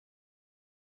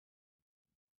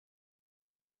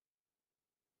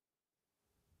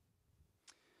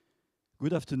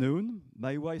Good afternoon.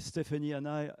 My wife Stephanie and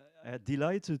I are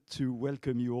delighted to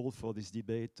welcome you all for this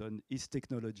debate on Is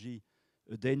Technology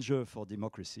a Danger for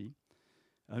Democracy?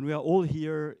 And we are all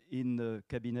here in the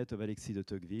cabinet of Alexis de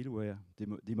Tocqueville, where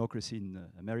democracy in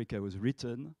America was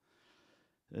written,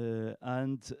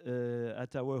 and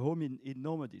at our home in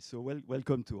Normandy. So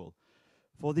welcome to all.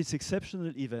 For this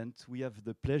exceptional event, we have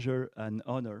the pleasure and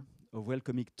honor of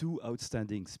welcoming two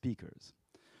outstanding speakers.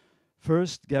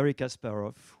 First, Garry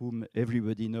Kasparov, whom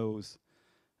everybody knows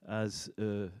as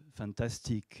a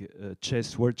fantastic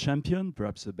chess world champion,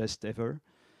 perhaps the best ever,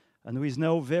 and who is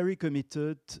now very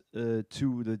committed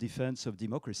to the defense of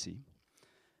democracy.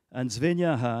 And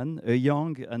Svenja Hahn, a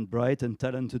young and bright and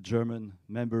talented German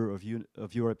member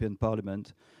of European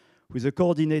Parliament, who is a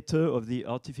coordinator of the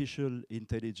Artificial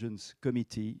Intelligence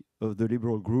Committee of the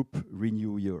Liberal group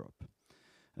Renew Europe.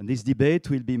 And this debate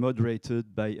will be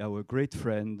moderated by our great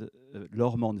friend,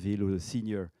 Laure Mandeville, who is a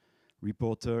senior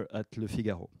reporter at Le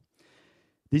Figaro.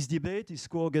 This debate is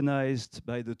co-organized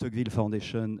by the Tocqueville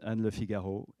Foundation and Le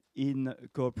Figaro in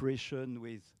cooperation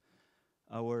with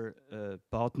our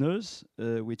partners,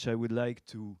 which I would like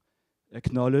to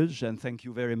acknowledge and thank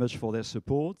you very much for their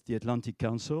support, the Atlantic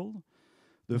Council,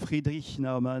 the Friedrich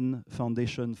Naumann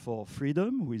Foundation for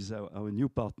Freedom, who is our new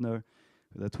partner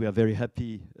that we are very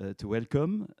happy to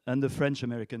welcome, and the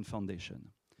French-American Foundation.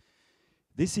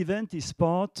 This event is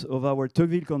part of our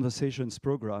Tocqueville Conversations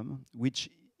program, which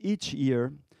each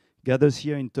year gathers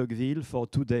here in Tocqueville for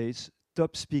 2 days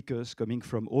top speakers coming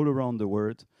from all around the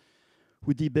world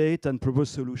who debate and propose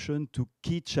solutions to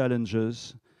key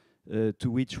challenges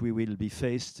to which we will be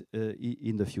faced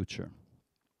in the future.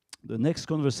 The next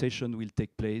conversation will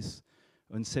take place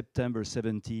on September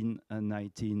 17 and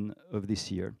 19 of this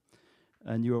year.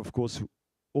 And you're, of course,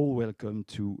 all welcome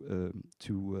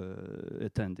to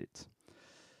attend it.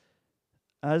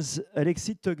 As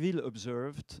Alexis Tocqueville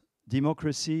observed,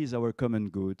 democracy is our common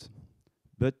good,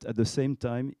 but at the same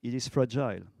time, it is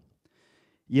fragile.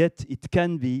 Yet it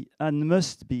can be and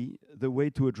must be the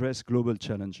way to address global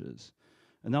challenges.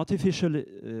 And artificial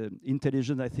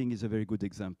intelligence, I think, is a very good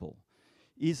example.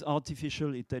 Is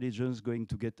artificial intelligence going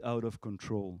to get out of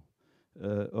control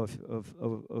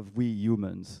of we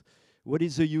humans? What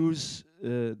is the use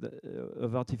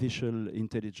of artificial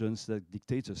intelligence that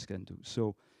dictators can do?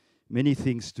 So many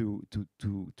things to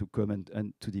comment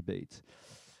and to debate.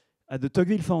 At the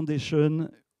Tocqueville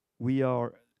Foundation, we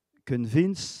are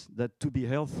convinced that to be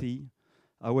healthy,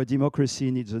 our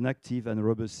democracy needs an active and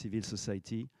robust civil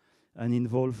society and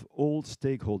involve all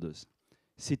stakeholders,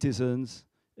 citizens,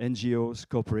 NGOs,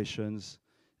 corporations,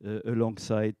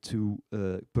 alongside to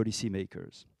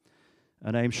policymakers.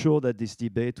 And I'm sure that this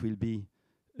debate will be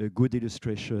a good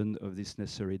illustration of this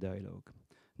necessary dialogue.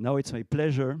 Now it's my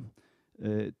pleasure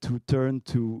to turn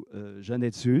to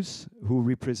Jeannette Zus, who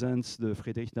represents the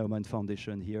Friedrich Naumann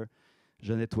Foundation here.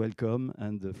 Jeannette, welcome,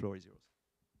 and the floor is yours.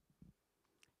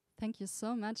 Thank you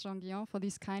so much, Jean-Guillaume, for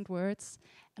these kind words,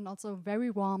 and also a very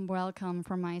warm welcome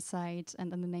from my side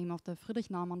and in the name of the Friedrich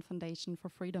Naumann Foundation for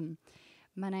Freedom.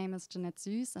 My name is Jeannette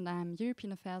Zus, and I'm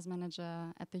European Affairs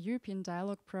Manager at the European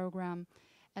Dialogue Program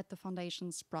at the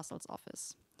Foundation's Brussels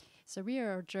office. So we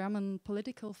are a German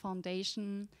political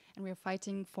foundation, and we are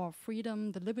fighting for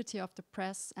freedom, the liberty of the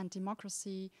press, and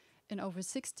democracy in over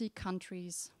 60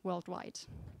 countries worldwide.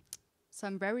 So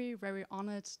I'm very, very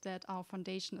honored that our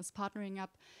foundation is partnering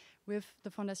up with the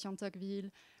Fondation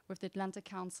Tocqueville, with the Atlantic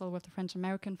Council, with the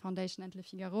French-American Foundation and Le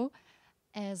Figaro,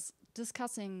 as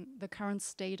discussing the current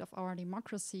state of our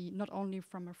democracy, not only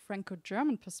from a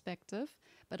Franco-German perspective,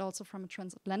 but also from a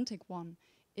transatlantic one,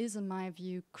 is, in my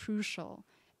view, crucial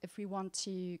if we want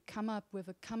to come up with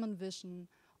a common vision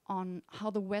on how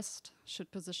the West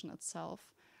should position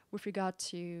itself with regard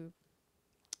to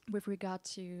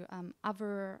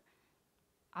other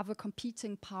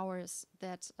competing powers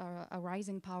that are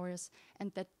rising powers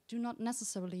and that do not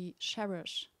necessarily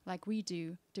cherish, like we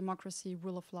do, democracy,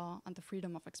 rule of law, and the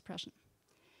freedom of expression.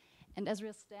 And as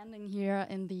we're standing here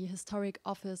in the historic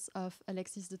office of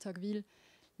Alexis de Tocqueville,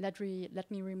 let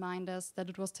me remind us that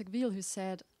it was Tocqueville who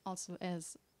said, also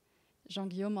as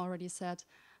Jean-Guillaume already said,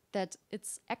 that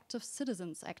it's active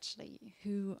citizens actually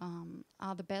who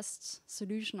are the best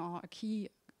solution or a key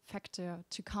factor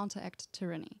to counteract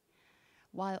tyranny.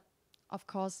 While, of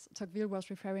course, Tocqueville was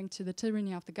referring to the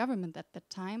tyranny of the government at that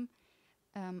time,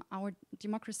 our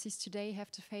democracies today have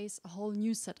to face a whole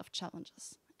new set of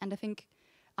challenges. And I think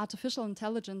artificial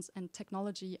intelligence and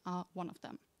technology are one of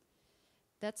them.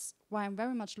 That's why I'm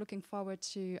very much looking forward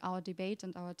to our debate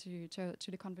and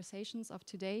to the conversations of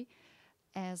today,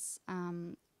 as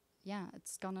yeah,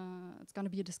 it's gonna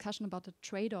be a discussion about the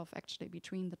trade-off actually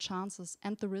between the chances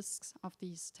and the risks of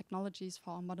these technologies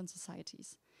for our modern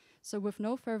societies. So with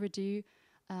no further ado,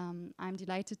 I'm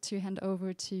delighted to hand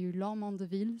over to Laure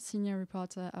Mondeville, senior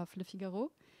reporter of Le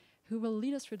Figaro, who will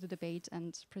lead us through the debate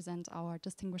and present our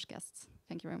distinguished guests.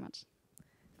 Thank you very much.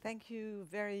 Thank you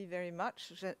very, very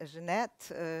much,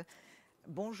 Jeanette.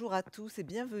 Bonjour à tous et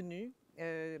bienvenue.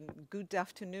 Good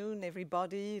afternoon,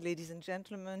 everybody, ladies and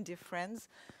gentlemen, dear friends.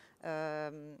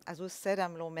 As was said,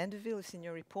 I'm Laure Mondeville, a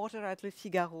senior reporter at Le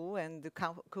Figaro and the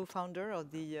co-founder of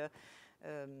the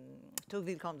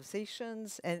Tocqueville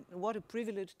Conversations. And what a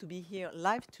privilege to be here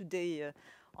live today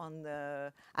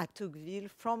at Tocqueville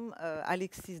from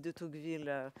Alexis de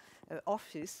Tocqueville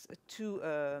office to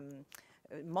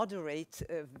moderate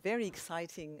a very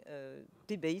exciting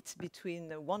debate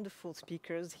between wonderful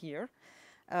speakers here.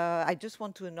 I just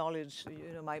want to acknowledge,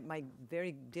 my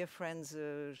very dear friends,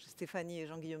 Stéphanie and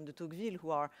Jean-Guillaume de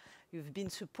Tocqueville, you've been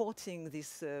supporting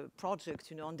this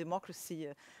project, on democracy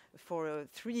for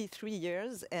three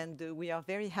years, and we are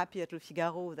very happy at Le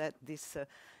Figaro that this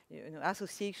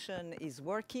association is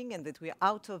working and that we are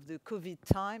out of the COVID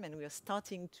time and we are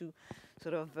starting to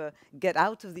sort of get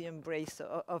out of the embrace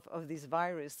of this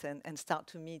virus and start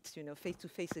to meet, face to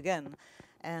face again.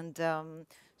 And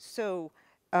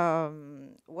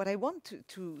what I want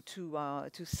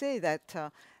to say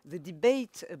that the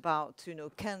debate about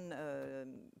can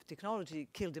technology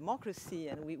kill democracy,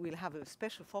 and we will have a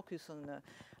special focus on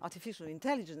artificial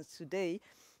intelligence today.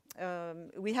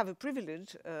 We have a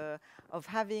privilege of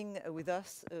having with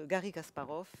us Garry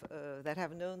Kasparov, that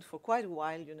I've known for quite a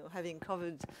while, having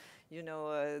covered,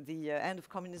 the end of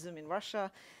communism in Russia.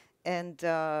 And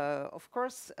of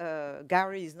course,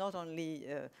 Garry is not only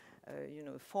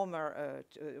former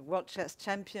world chess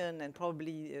champion and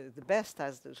probably the best,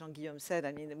 as Jean-Guillaume said,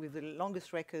 I mean, with the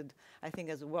longest record, I think,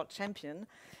 as a world champion.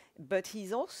 But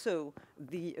he's also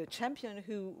the champion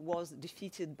who was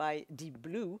defeated by Deep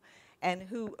Blue, and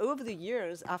who, over the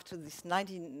years, after this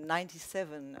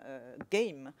 1997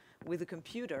 game with a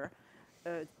computer,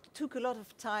 took a lot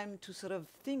of time to sort of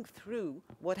think through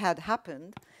what had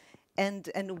happened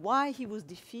and why he was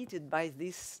defeated by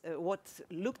this, what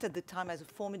looked at the time as a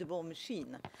formidable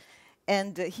machine.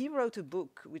 And he wrote a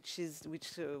book which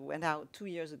went out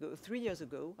 3 years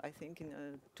ago, I think,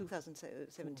 in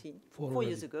 2017, 4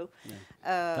 years ago.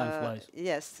 Yeah. Time flies.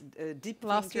 Yes, deep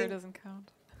Last thinking. year doesn't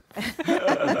count.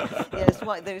 Yes,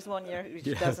 there is 1 year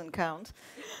which doesn't count,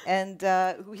 and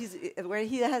where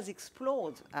he has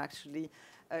explored actually,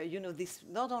 this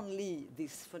not only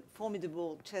this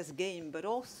formidable chess game, but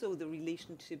also the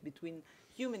relationship between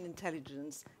human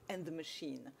intelligence and the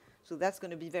machine. So that's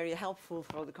going to be very helpful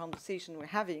for the conversation we're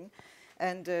having.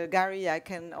 And Garry, I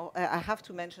have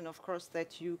to mention, of course,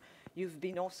 that you've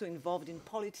been also involved in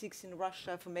politics in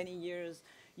Russia for many years.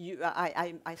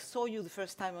 I saw you the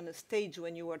first time on a stage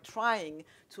when you were trying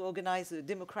to organize a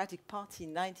democratic party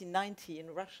in 1990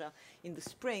 in Russia in the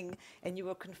spring, and you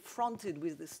were confronted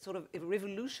with this sort of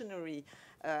revolutionary,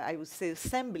 I would say,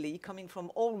 assembly coming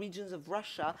from all regions of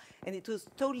Russia, and it was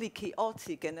totally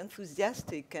chaotic and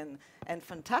enthusiastic and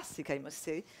fantastic, I must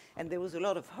say, and there was a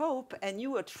lot of hope, and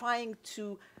you were trying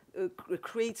to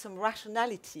create some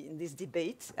rationality in this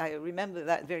debate. I remember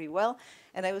that very well,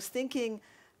 and I was thinking,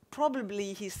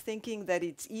 probably he's thinking that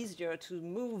it's easier to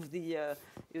move the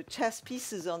chess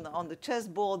pieces on the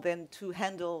chessboard than to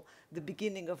handle the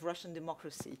beginning of Russian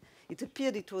democracy. It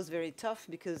appeared it was very tough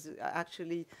because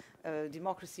actually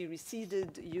democracy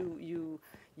receded.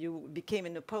 You became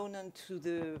an opponent to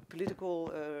the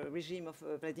political regime of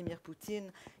Vladimir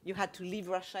Putin. You had to leave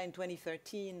Russia in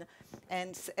 2013.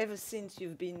 And ever since,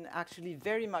 you've been actually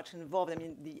very much involved. I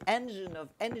mean, the engine of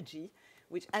energy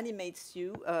which animates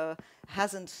you,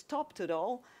 hasn't stopped at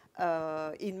all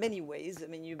in many ways. I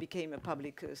mean, you became a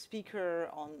public speaker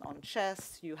on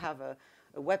chess. You have a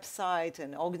website,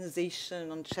 an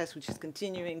organization on chess, which is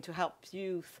continuing to help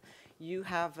youth. You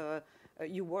have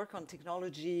you work on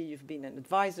technology. You've been an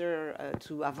advisor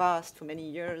to Avast for many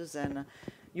years, and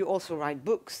you also write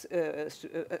books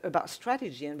about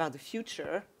strategy and about the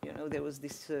future. There was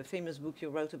this famous book you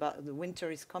wrote about the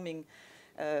winter is coming.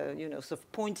 Sort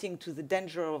of pointing to the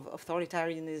danger of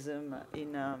authoritarianism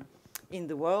in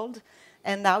the world.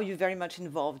 And now you're very much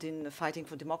involved in fighting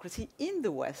for democracy in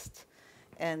the West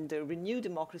and renew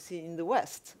democracy in the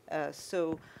West.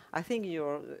 So I think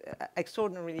you're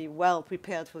extraordinarily well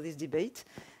prepared for this debate.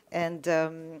 And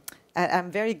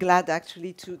I'm very glad,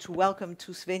 actually, to welcome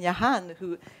to Svenja Hahn,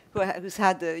 who's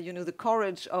had the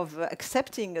courage of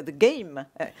accepting the game.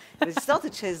 It's not a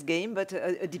chess game, but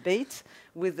a debate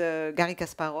with Garry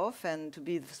Kasparov, and to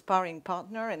be the sparring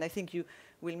partner. And I think you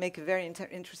will make a very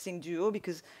interesting duo,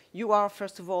 because you are,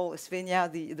 first of all, Svenja,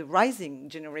 the rising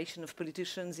generation of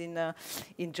politicians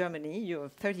in Germany. You're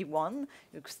 31,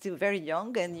 you're still very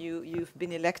young, and you've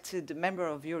been elected a member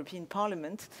of European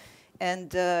Parliament.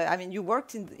 And I mean, you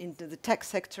worked in the tech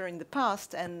sector in the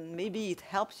past, and maybe it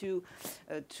helps you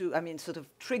sort of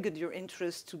triggered your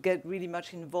interest to get really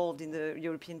much involved in the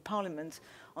European Parliament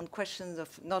on questions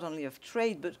of not only of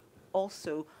trade, but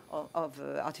also of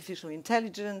artificial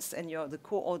intelligence, and you're the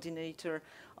coordinator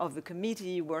of the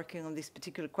committee working on this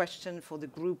particular question for the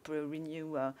group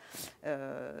Renew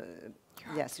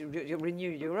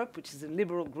Europe, which is a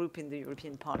liberal group in the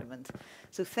European Parliament.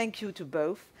 So thank you to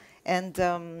both. And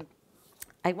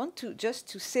I want to just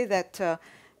say that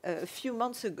a few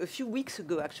weeks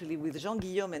ago, actually, with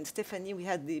Jean-Guillaume and Stéphanie, we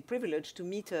had the privilege to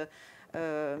meet a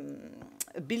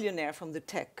billionaire from the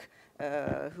tech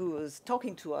who was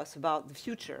talking to us about the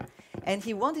future. And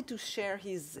he wanted to share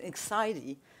his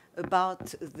anxiety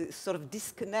about the sort of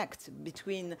disconnect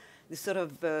between the sort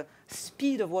of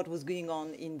speed of what was going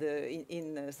on in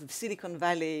the Silicon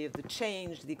Valley, of the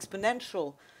change, the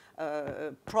exponential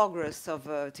progress of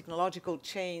technological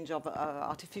change, of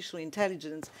artificial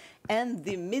intelligence, and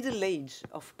the middle age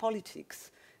of politics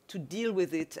to deal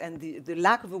with it, and the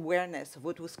lack of awareness of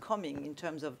what was coming in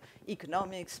terms of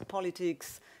economics,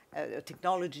 politics,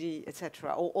 technology,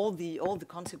 etc., all the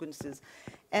consequences.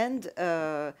 And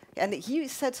he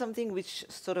said something which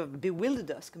sort of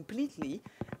bewildered us completely,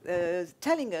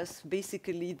 telling us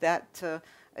basically that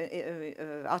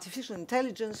artificial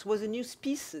intelligence was a new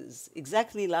species,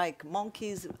 exactly like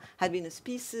monkeys had been a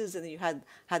species, and you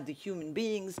had the human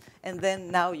beings, and then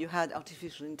now you had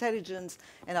artificial intelligence,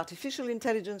 and artificial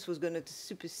intelligence was going to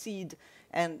supersede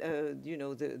and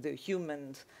the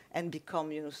humans and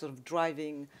become sort of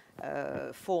driving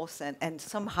force and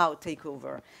somehow take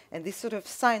over. And this sort of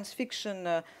science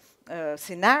fiction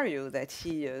scenario that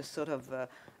he sort of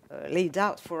laid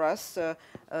out for us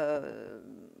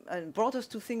and brought us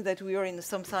to think that we are in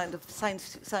some kind of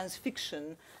science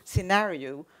fiction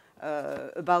scenario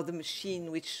about the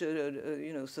machine, which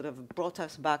sort of brought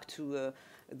us back to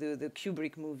the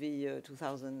Kubrick movie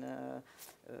 2000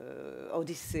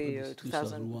 Odyssey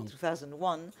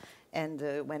 2001,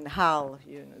 and when HAL,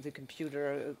 the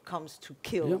computer, comes to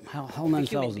kill HAL the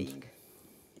human being.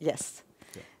 Yes.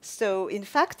 Yeah. So, in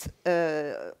fact,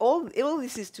 all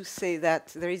this is to say that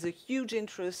there is a huge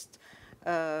interest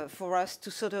for us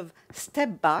to sort of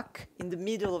step back in the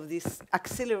middle of this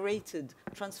accelerated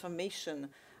transformation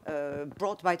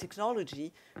brought by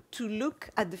technology to look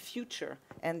at the future.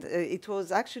 And it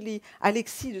was actually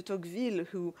Alexis de Tocqueville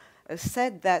who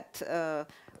said that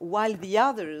while the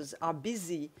others are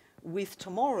busy with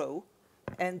tomorrow,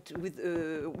 and with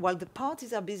while the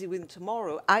parties are busy with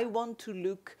tomorrow, I want to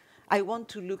look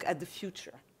at the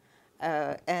future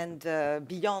and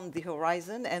beyond the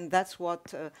horizon, and that's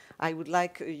what I would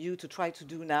like you to try to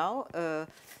do now.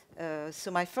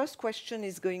 So my first question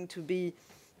is going to be,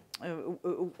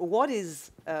 what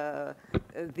is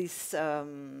this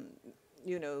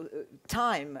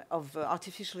time of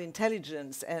artificial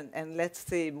intelligence and let's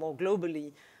say more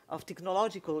globally of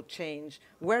technological change?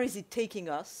 Where is it taking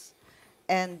us?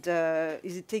 And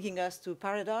is it taking us to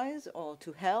paradise or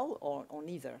to hell or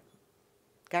neither?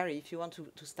 Gary, if you want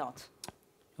to start.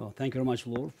 Well, thank you very much,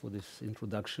 Laure, for this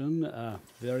introduction.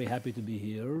 Very happy to be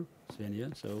here,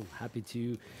 Svenja. So happy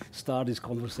to start this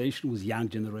conversation with young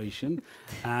generation.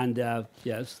 And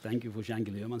yes, thank you for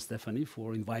Jean-Guillaume and Stéphanie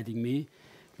for inviting me.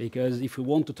 Because if we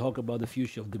want to talk about the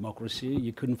future of democracy,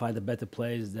 you couldn't find a better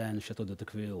place than Chateau de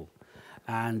Tocqueville.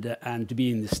 And to be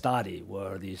in the study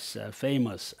where this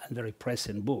famous and very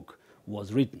prescient book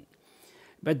was written.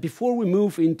 But before we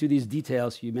move into these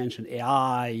details, you mentioned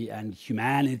AI and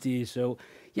humanity. So,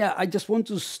 yeah, I just want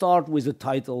to start with the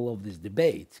title of this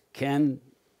debate: Can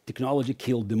technology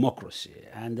kill democracy?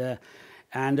 And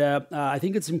I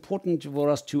think it's important for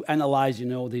us to analyze,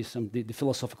 the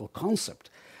philosophical concept,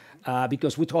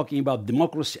 because we're talking about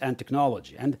democracy and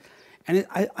technology. And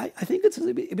I think it's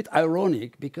a bit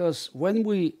ironic, because when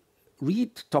we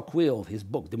read Tocqueville, his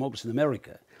book, Democracy in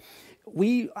America,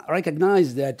 we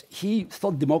recognize that he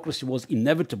thought democracy was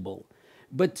inevitable,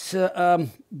 but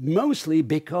mostly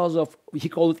because of, he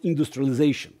called it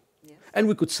industrialization. Yes. And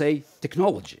we could say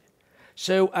technology.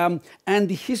 So, and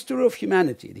the history of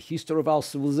humanity, the history of our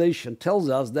civilization tells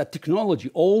us that technology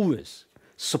always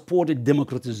supported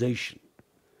democratization.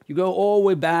 You go all the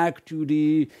way back to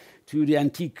the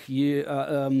antique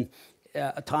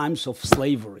times of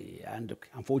slavery, and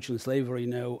unfortunately, slavery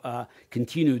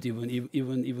continued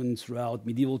even throughout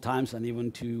medieval times and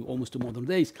even to almost to modern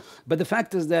days. But the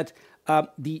fact is that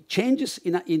the changes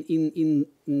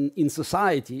in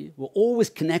society were always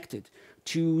connected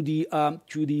to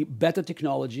the better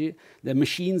technology, the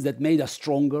machines that made us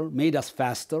stronger, made us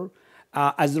faster.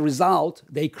 As a result,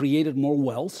 they created more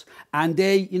wealth, and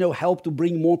they, helped to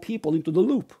bring more people into the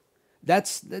loop.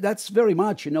 That's very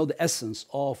much, the essence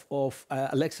of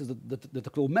Alexis de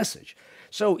Tocqueville's message.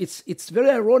 So it's very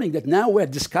ironic that now we're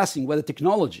discussing whether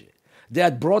technology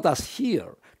that brought us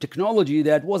here, technology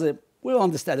that was we'll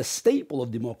understand, a staple of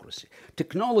democracy,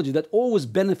 technology that always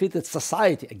benefited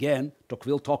society. Again,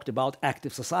 Tocqueville talked about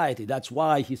active society. That's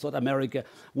why he thought America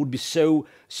would be so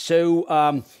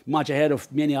much ahead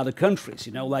of many other countries,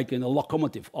 like in a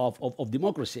locomotive of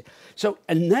democracy. So,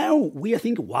 and now we are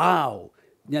thinking, wow,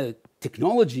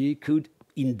 technology could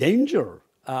endanger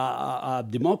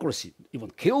democracy,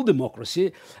 even kill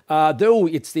democracy. Though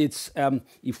it's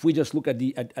if we just look at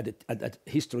the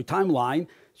history timeline,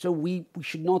 so we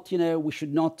should not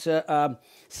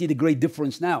see the great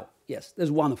difference now. Yes,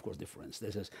 there's one, of course, difference.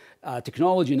 This is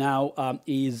technology now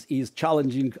is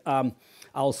challenging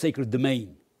our sacred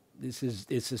domain. This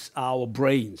is our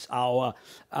brains, our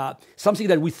something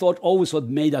that we always thought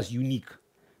made us unique.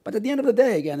 But at the end of the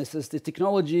day, again, it's the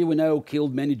technology we know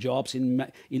killed many jobs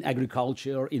in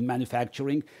agriculture, in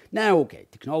manufacturing. Now, okay,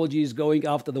 technology is going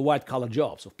after the white-collar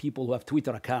jobs of people who have Twitter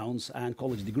accounts and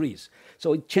college degrees.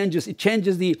 So it changes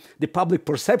the public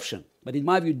perception. But in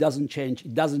my view, it doesn't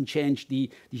change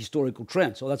the historical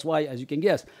trend. So that's why, as you can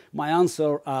guess, my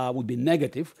answer would be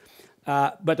negative.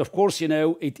 But of course,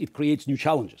 it creates new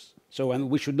challenges. So, and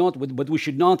we should not,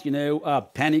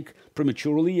 panic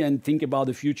prematurely and think about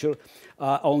the future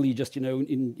only just,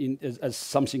 as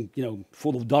something,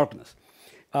 full of darkness.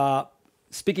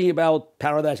 Speaking about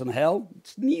paradise and hell,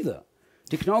 it's neither.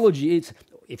 Technology,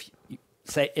 if you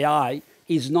say AI,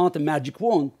 is not a magic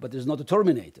wand, but it's not a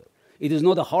Terminator. It is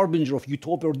not a harbinger of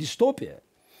utopia or dystopia.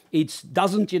 It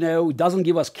doesn't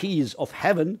give us keys of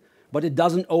heaven, but it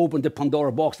doesn't open the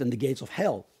Pandora box and the gates of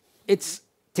hell. It's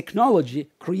technology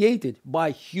created by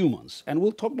humans, and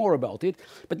we'll talk more about it.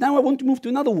 But now I want to move to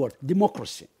another word,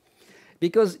 democracy.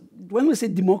 Because when we say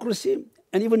democracy,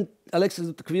 and even Alexis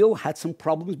de Tocqueville had some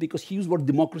problems because he used the word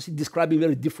democracy describing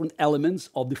very different elements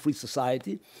of the free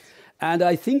society. And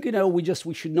I think,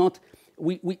 we should not,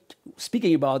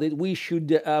 speaking about it, we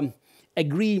should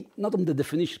agree, not on the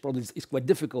definition, probably it's quite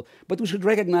difficult, but we should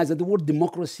recognize that the word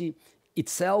democracy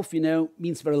itself,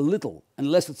 means very little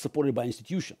unless it's supported by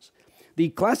institutions. The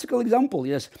classical example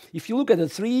is, if you look at the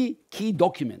three key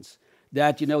documents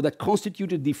that that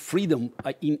constituted the freedom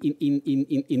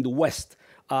in the West,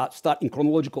 start in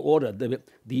chronological order. The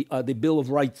Bill of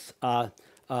Rights,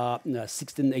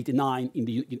 1689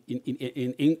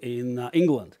 in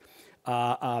England,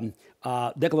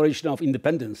 Declaration of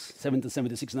Independence,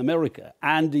 1776 in America,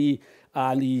 and the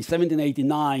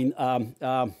 1789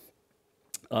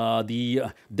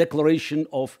 the Declaration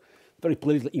of, very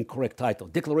politically incorrect title,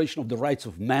 Declaration of the Rights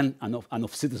of Man and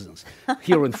of Citizens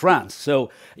here in France. So,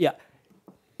 yeah,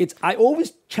 I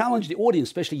always challenge the audience,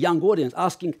 especially young audience,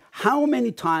 asking how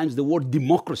many times the word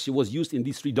democracy was used in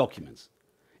these three documents.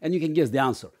 And you can guess the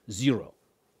answer, 0.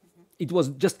 It was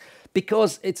just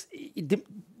because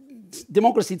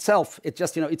democracy itself, it's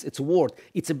just, it's a word.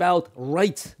 It's about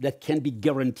rights that can be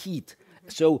guaranteed.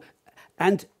 So,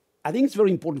 and I think it's very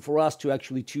important for us to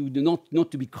actually not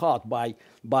to be caught by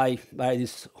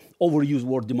this overused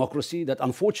word democracy that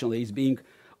unfortunately is being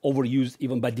overused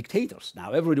even by dictators.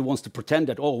 Now everybody wants to pretend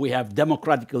that, we have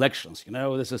democratic elections.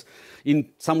 This is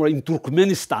somewhere in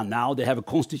Turkmenistan now. They have a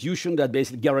constitution that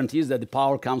basically guarantees that the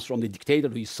power comes from the dictator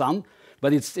to his son.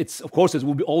 But it's of course it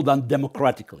will be all done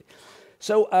democratically.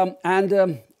 So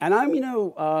and I'm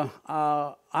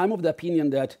of the opinion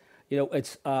that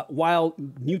it's while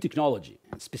new technology,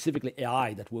 specifically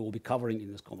AI, that we will be covering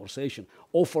in this conversation,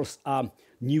 offers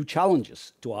new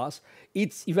challenges to us,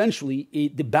 it's eventually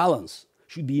the balance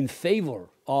should be in favor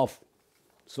of,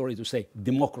 sorry to say,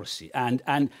 democracy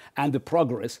and the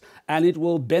progress, and it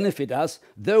will benefit us.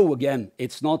 Though again,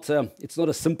 it's not a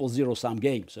simple zero-sum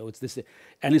game. So it's this,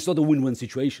 and it's not a win-win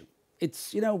situation.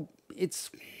 It's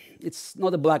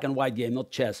not a black and white game,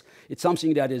 not chess. It's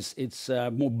something that it's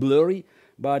more blurry.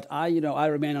 But I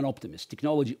remain an optimist.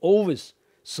 Technology always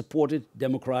supported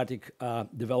democratic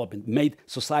development, made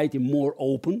society more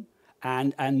open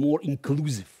and more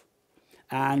inclusive.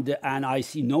 And I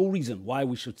see no reason why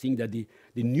we should think that the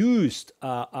newest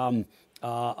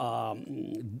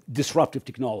disruptive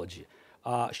technology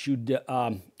should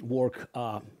work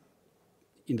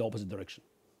in the opposite direction.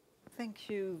 thank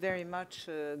you very much,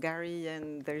 Garry.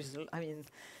 And there's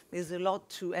a lot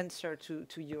to answer to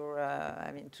your,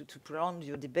 to prolong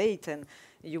your debate. And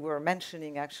you were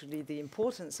mentioning actually the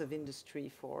importance of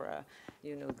industry for,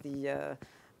 the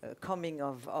coming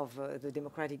of the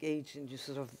democratic age, and you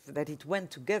sort of that it went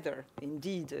together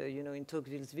indeed, in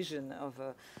Tocqueville's vision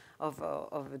of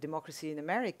a democracy in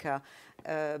America.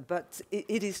 But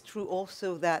it is true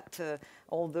also that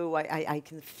although I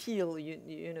can feel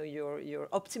your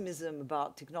optimism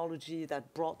about technology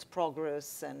that brought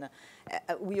progress, and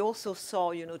we also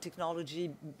saw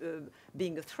technology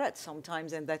being a threat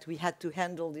sometimes, and that we had to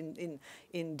handle in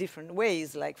different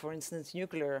ways, like for instance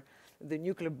the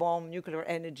nuclear bomb, nuclear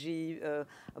energy,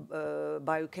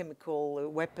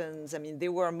 biochemical weapons. I mean,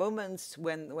 there were moments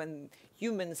when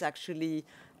humans actually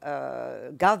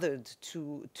gathered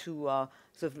to sort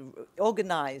of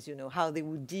organize, how they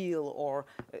would deal or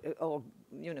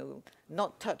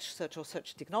not touch such or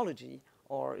such technology,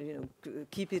 or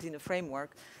keep it in a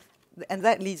framework. And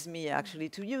that leads me actually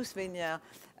to you, Svenja.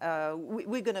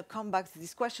 We're going to come back to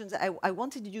these questions. I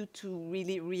wanted you to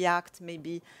really react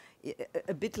maybe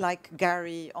a bit like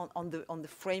Garry on the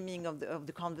framing of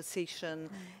the conversation,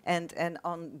 and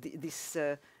on this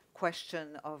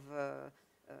question of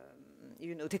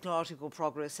technological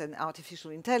progress and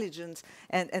artificial intelligence.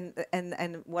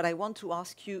 And what I want to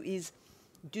ask you is,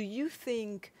 do you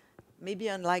think, maybe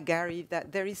unlike Garry,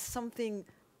 that there is something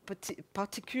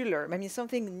particular,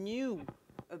 something new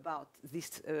about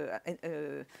this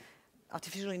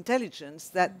artificial intelligence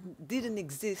that didn't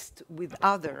exist with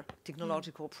other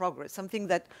technological progress, something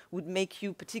that would make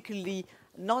you particularly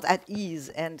not at ease?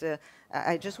 And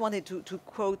I just wanted to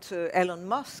quote Elon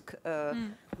Musk,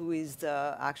 who is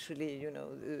actually,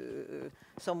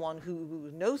 someone who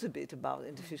knows a bit about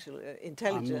artificial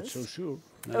intelligence. I'm not so sure.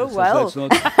 Oh, well.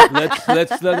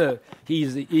 Let's not.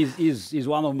 He's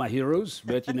one of my heroes,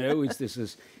 but I'm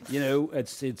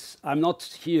not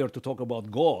here to talk about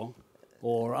Go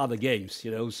or other games,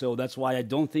 so that's why I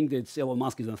don't think that Elon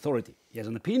Musk is an authority. He has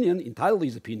an opinion, entitled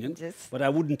his opinion, yes, but I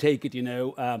wouldn't take it,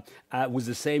 with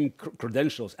the same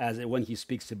credentials as when he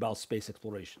speaks about space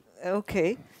exploration.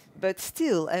 Okay, but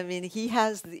still,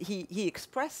 he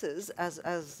expresses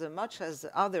as much as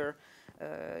other,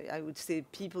 I would say,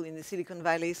 people in the Silicon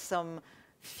Valley, some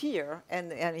fear,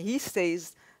 and he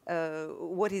says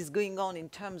what is going on in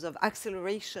terms of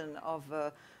acceleration of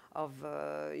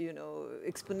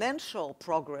exponential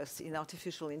progress in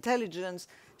artificial intelligence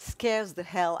scares the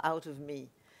hell out of me.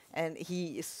 And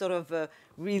he is sort of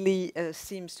really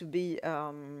seems to be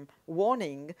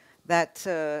warning that,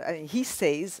 he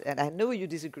says, and I know you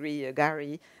disagree,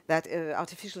 Garry, that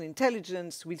artificial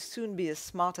intelligence will soon be as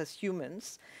smart as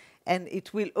humans, and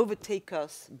it will overtake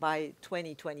us by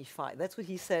 2025. That's what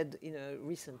he said in a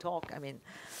recent talk.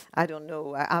 I don't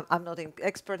know. I'm not an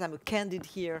expert. I'm a candid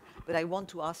here, but I want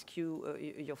to ask you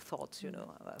your thoughts,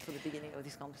 for the beginning of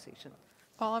this conversation.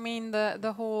 Well,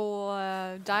 the whole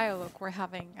dialogue we're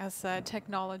having as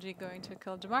technology going to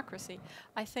kill democracy,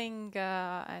 I think,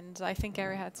 and I think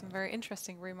Garry had some very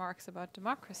interesting remarks about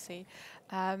democracy.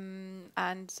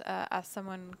 As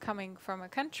someone coming from a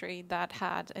country that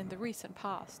had, in the recent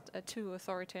past, 2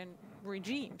 authoritarian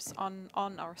regimes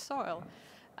on our soil,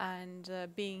 and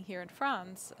being here in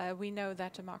France, we know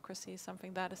that democracy is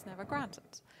something that is never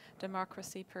granted.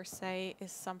 Democracy per se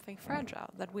is something fragile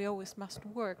that we always must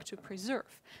work to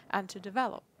preserve and to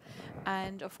develop.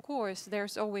 And of course,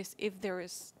 there's always, if there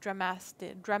is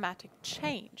dramatic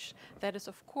change, that is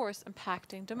of course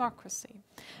impacting democracy.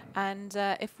 And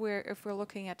if we're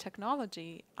looking at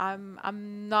technology,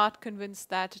 I'm not convinced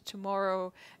that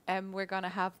tomorrow we're going to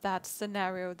have that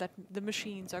scenario that the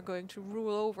machines are going to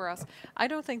rule over us. I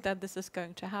don't think that this is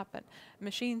going to happen.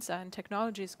 Machines and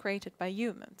technology is created by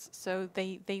humans, so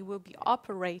they will be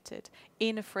operated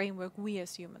in a framework we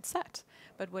as humans set.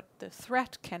 But what the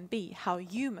threat can be, how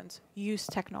humans use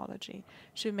technology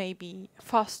to maybe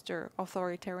foster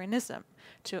authoritarianism,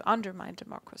 to undermine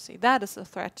democracy. That is a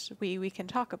threat we can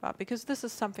talk about, because this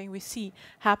is something we see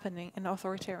happening in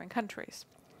authoritarian countries.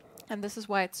 And this is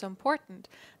why it's so important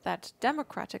that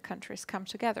democratic countries come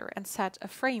together and set a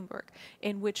framework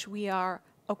in which we are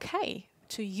okay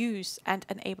to use and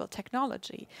enable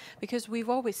technology, because we've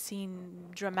always seen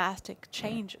dramatic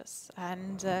changes.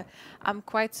 And I'm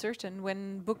quite certain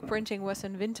when book printing was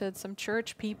invented, some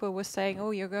church people were saying,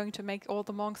 oh, you're going to make all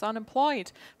the monks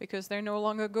unemployed because they're no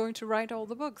longer going to write all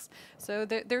the books. So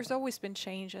there's always been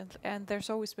change, and there's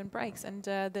always been breaks. And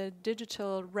the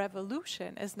digital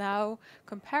revolution is now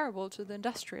comparable to the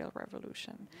industrial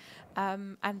revolution.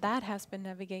 And that has been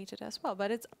navigated as well.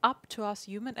 But it's up to us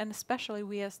human, and especially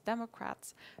we as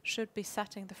Democrats, should be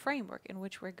setting the framework in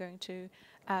which we're going to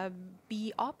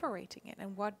be operating in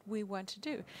and what we want to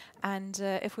do. And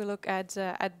if we look at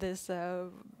this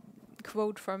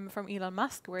quote from Elon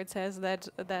Musk, where it says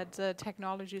that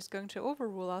technology is going to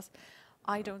overrule us,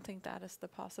 I don't think that is the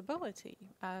possibility.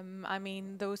 I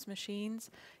mean, those machines,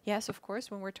 yes, of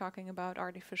course, when we're talking about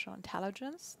artificial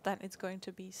intelligence, then it's going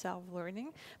to be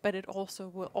self-learning, but it also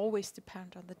will always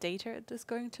depend on the data it is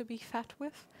going to be fed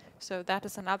with. So that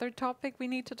is another topic we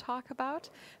need to talk about,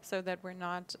 so that we're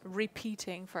not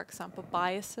repeating, for example,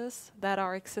 biases that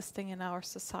are existing in our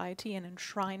society and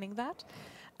enshrining that.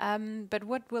 But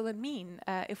what will it mean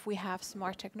if we have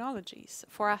smart technologies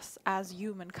for us as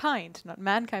humankind, not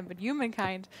mankind, but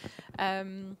humankind?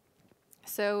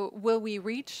 So will we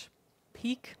reach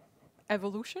peak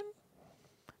evolution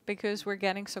because we're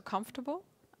getting so comfortable?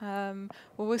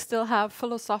 Will we still have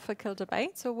philosophical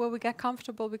debates, or will we get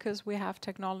comfortable because we have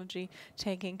technology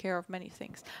taking care of many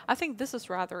things? I think this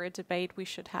is rather a debate we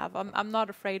should have. I'm not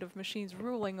afraid of machines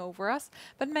ruling over us,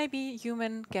 but maybe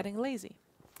human getting lazy.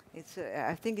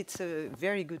 I think it's a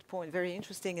very good point, very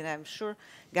interesting, and I'm sure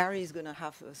Garry is going to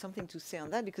have something to say on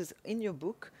that, because in your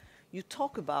book you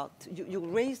talk about, you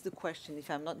raise the question,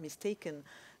 if I'm not mistaken,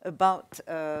 about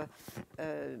to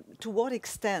what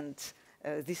extent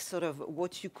this sort of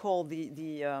what you call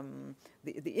the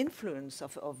influence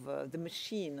of the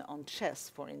machine on chess,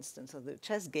 for instance, or the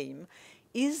chess game,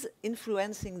 is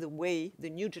influencing the way the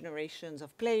new generations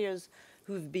of players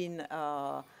who've been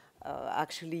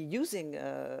actually using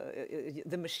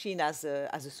the machine as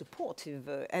a supportive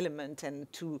element, and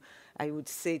to, I would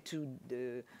say, to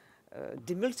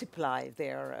demultiply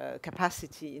their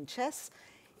capacity in chess.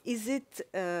 Is it,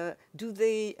 do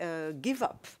they give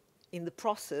up in the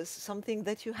process something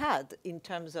that you had in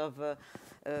terms of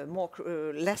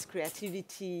less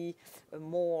creativity,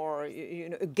 more,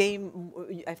 a game?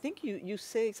 I think you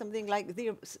say something like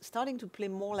they're starting to play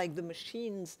more like the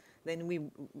machines than we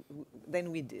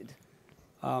did.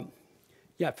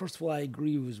 Yeah, first of all, I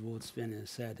agree with what Svenja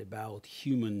said about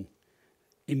human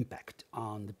impact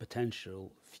on the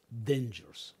potential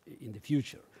dangers in the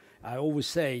future. I always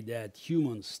say that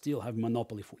humans still have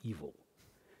monopoly for evil.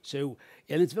 So,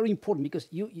 and it's very important because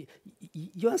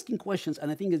you're asking questions,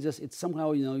 and I think it's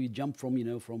somehow, you jump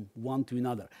from, from one to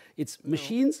another. It's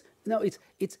machines. No,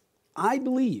 it's. I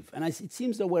believe, and it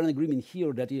seems that we're in agreement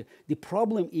here, that the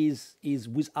problem is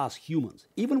with us humans.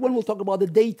 Even when we'll talk about the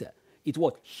data, it's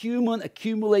what human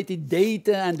accumulated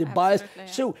data and the bias. Yeah.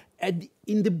 So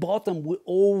in the bottom, we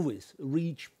always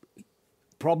reach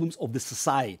problems of the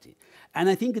society. And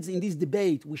I think it's in this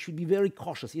debate we should be very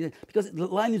cautious, because the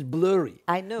line is blurry.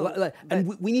 I know,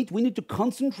 and we need to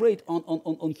concentrate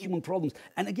on human problems.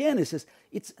 And again, it's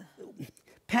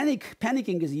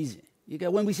panicking is easy.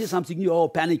 When we see something new,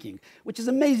 panicking, which is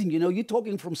amazing. You're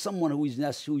talking from someone who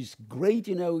is great,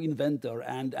 inventor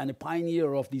and a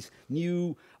pioneer of this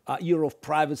new era of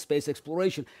private space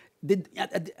exploration.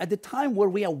 At the time where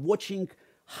we are watching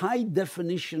high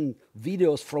definition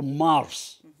videos from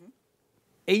Mars,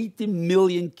 80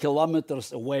 million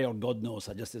kilometers away, or God knows,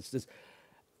 and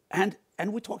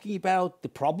we're talking about the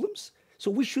problems. So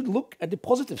we should look at the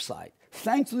positive side.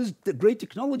 Thanks to this great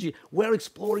technology, we're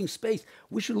exploring space.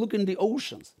 We should look in the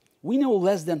oceans. We know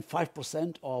less than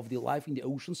 5% of the life in the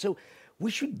ocean, so we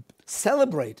should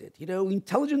celebrate it.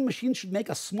 Intelligent machines should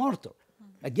make us smarter.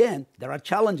 Again, there are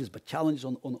challenges, but challenges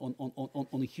on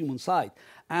the human side.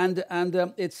 And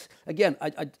it's, again,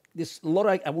 there's a lot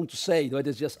I want to say, but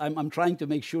it's just I'm trying to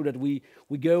make sure that we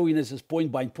go in as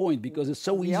point by point, because it's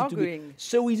so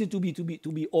easy to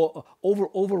be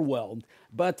overwhelmed.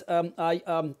 But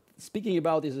speaking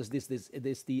about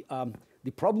the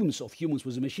problems of humans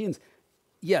with the machines.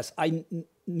 Yes, I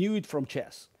knew it from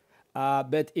chess,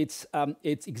 but it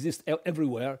exists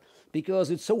everywhere,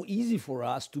 because it's so easy for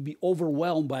us to be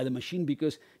overwhelmed by the machine,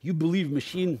 because you believe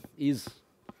machine is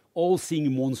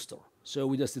all-seeing monster.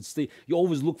 So you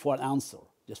always look for an answer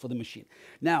just for the machine.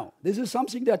 Now, this is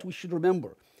something that we should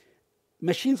remember.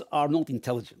 Machines are not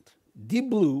intelligent. Deep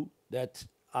Blue, that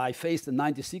I faced in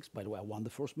 '96, by the way, I won the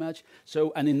first match.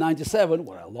 So, and in '97,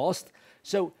 where I lost,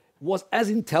 so was as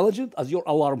intelligent as your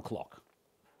alarm clock.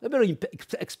 A very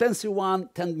expensive one,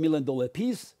 $10 million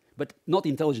piece, but not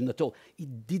intelligent at all.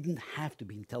 It didn't have to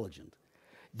be intelligent.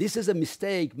 This is a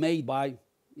mistake made by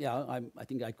I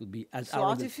think I could be as So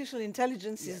arrogant. artificial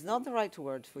intelligence is not the right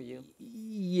word for you.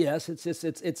 Yes,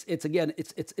 it's again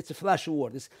it's a flash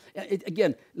word.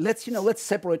 Again, let's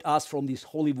separate us from this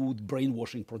Hollywood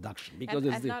brainwashing production, because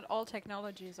And not all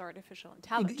technology is artificial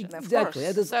intelligence.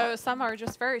 exactly. course. So some are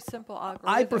just very simple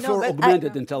algorithms. I prefer but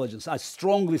augmented intelligence. I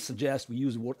strongly suggest we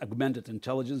use the word augmented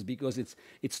intelligence, because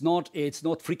it's not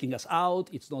freaking us out,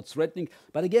 it's not threatening.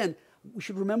 But again, we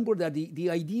should remember that the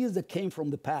ideas that came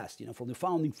from the past, from the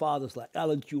founding fathers like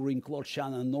Alan Turing, Claude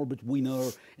Shannon, Norbert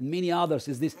Wiener, and many others,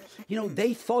 is this,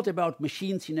 they thought about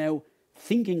machines,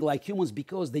 thinking like humans,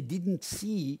 because they didn't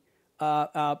see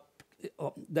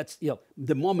that's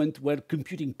the moment where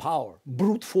computing power,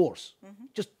 brute force,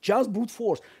 just brute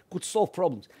force could solve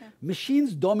problems. Yeah.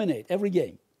 Machines dominate every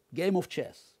game. Game of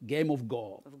chess, game of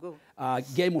Go,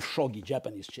 game of shogi,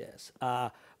 Japanese chess,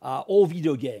 all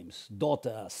video games,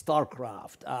 Dota,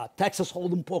 StarCraft, Texas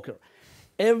Hold'em poker.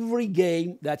 Every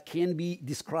game that can be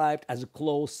described as a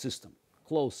closed system.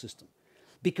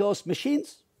 Because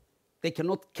machines, they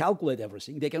cannot calculate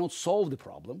everything, they cannot solve the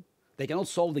problem, they cannot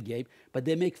solve the game, but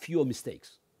they make fewer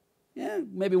mistakes. Yeah,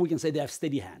 maybe we can say they have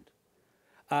steady hand.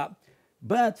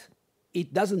 But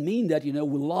it doesn't mean that we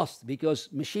lost, because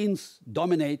machines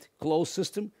dominate closed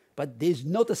system, but there's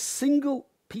not a single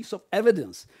piece of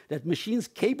evidence that machines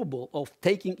capable of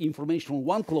taking information from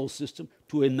one closed system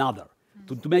to another,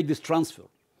 to make this transfer.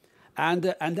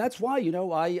 And that's why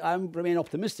I remain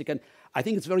optimistic, and I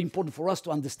think it's very important for us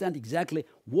to understand exactly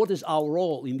what is our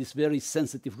role in these very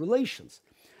sensitive relations.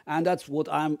 And that's what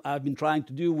I've been trying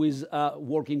to do with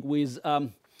working with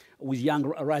young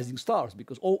rising stars,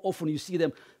 because often you see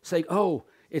them saying, "Oh,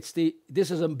 this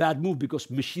is a bad move because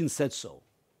machine said so."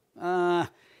 I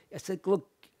said, "Look,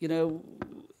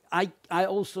 I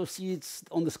also see it's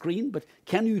on the screen, but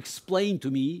can you explain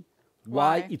to me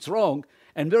why it's wrong?"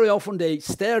 And very often they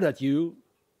stared at you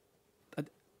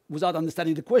without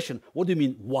understanding the question. What do you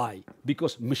mean, why?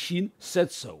 Because machine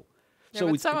said so. Yeah,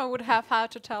 so but someone would have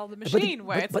had to tell the machine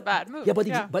why it's a bad move. Yeah, but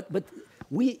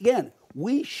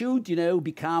we should,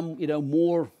 become,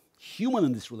 more human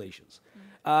in these relations.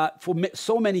 For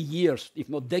so many years, if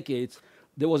not decades,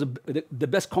 there was the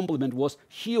best compliment was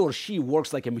he or she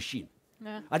works like a machine.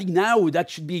 Yeah. I think now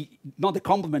that should be not a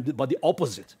compliment, but the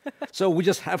opposite. So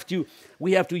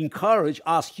we have to encourage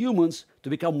us humans to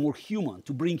become more human,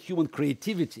 to bring human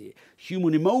creativity,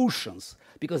 human emotions,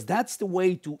 because that's the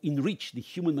way to enrich the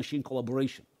human-machine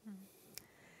collaboration.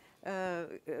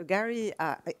 Garry,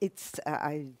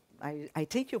 I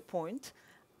take your point.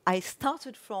 I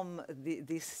started from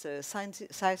this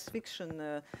science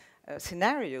fiction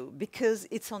scenario because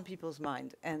it's on people's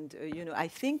mind, and I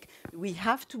think we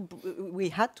had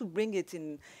to bring it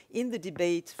in the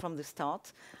debate from the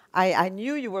start. I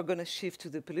knew you were going to shift to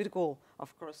the political,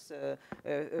 of course,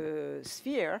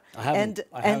 sphere. I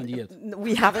haven't yet.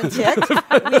 We haven't yet.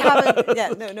 We haven't.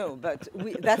 Yeah, no. But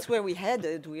that's where we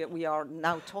headed. We are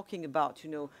now talking about,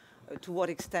 to what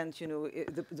extent,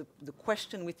 the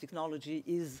question with technology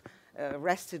is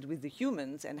rested with the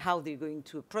humans, and how they're going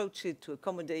to approach it, to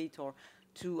accommodate, or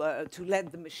to let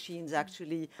the machines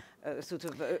actually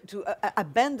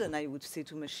abandon, I would say,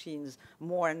 to machines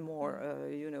more and more,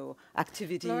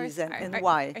 activities, Loris, and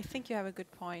why. I think you have a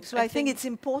good point. So I think it's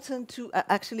important to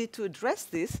actually to address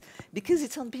this, because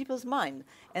it's on people's mind,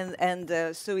 and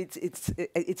so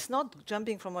it's not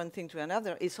jumping from one thing to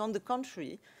another. It's on the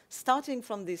contrary, starting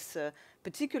from this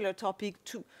particular topic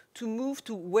to move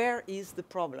to where is the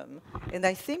problem. And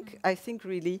I think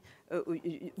really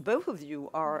both of you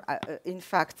are in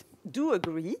fact do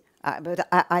agree, but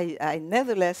I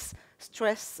nevertheless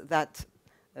stress that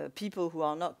people who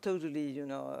are not totally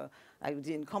I would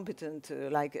say incompetent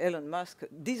like Elon Musk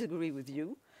disagree with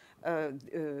you.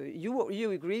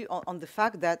 You agree on the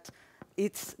fact that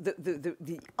it's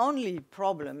the only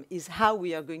problem is how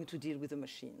we are going to deal with the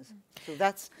machines. So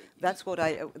that's what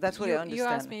I understand. You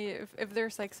asked me if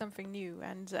there's like something new,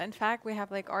 and in fact we have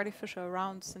like artificial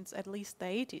around since at least the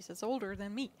 80s. It's older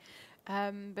than me.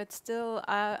 But still,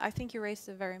 I think you raised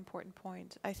a very important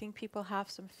point. I think people have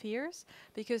some fears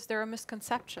because there are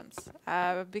misconceptions.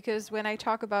 Because when I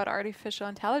talk about artificial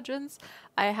intelligence,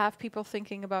 I have people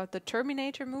thinking about the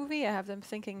Terminator movie. I have them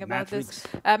thinking about Matrix.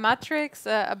 this Matrix,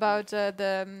 about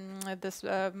this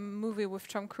movie with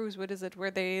Tom Cruise. What is it? Where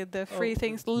the three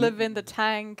things live in the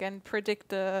tank and predict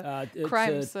the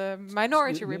crimes.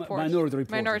 Minority Report.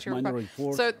 Minority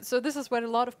Report. So this is what a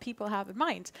lot of people have in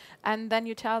mind. And then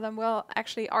you tell them, well,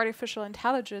 actually, artificial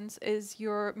intelligence is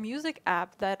your music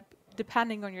app that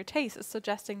depending on your taste, is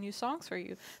suggesting new songs for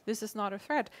you. This is not a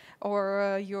threat.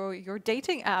 Or your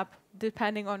dating app,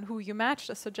 depending on who you matched,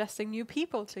 is suggesting new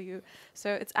people to you.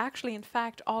 So it's actually, in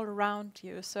fact, all around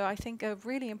you. So I think a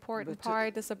really important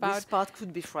part is about... This part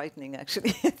could be frightening,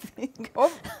 actually, I think.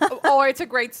 Or it's a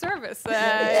great service.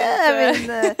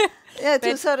 Yeah,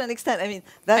 to a certain extent. I mean,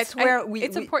 that's where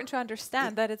it's important to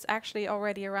understand that it's actually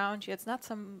already around you. It's not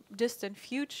some distant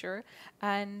future,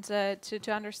 and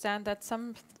to understand that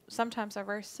sometimes are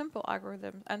very simple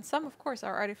algorithms, and some, of course,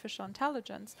 are artificial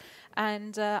intelligence.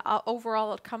 And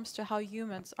overall, it comes to how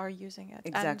humans are using it.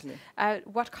 Exactly. And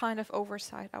what kind of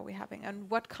oversight are we having, and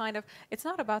what kind of... It's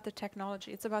not about the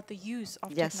technology, it's about the use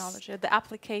of technology, the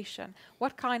application.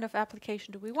 What kind of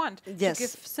application do we want? Yes. To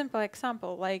give simple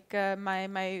example, like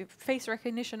my face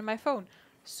recognition on my phone.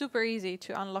 Super easy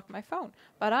to unlock my phone,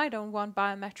 but I don't want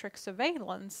biometric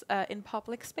surveillance in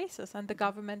public spaces and the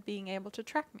government being able to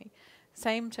track me.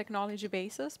 Same technology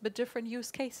basis, but different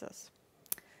use cases.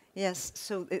 Yes.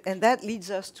 So, and that leads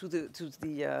us to the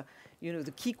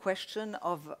the key question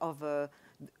of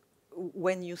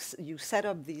when you set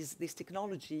up this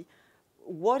technology,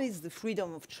 what is the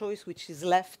freedom of choice which is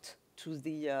left to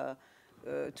the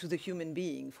human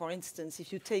being? For instance,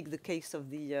 if you take the case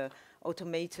of the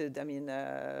automated,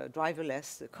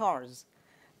 driverless cars,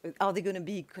 are they going to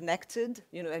be connected?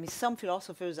 Some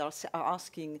philosophers are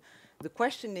asking. The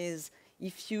question is,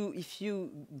 if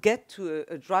you get to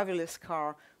a driverless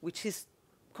car which is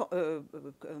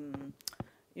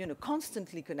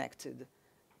constantly connected,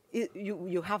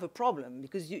 you have a problem,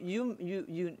 because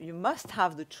you must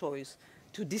have the choice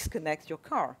to disconnect your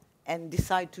car and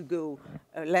decide to go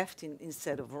left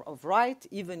instead of right,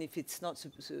 even if it's not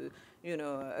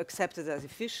accepted as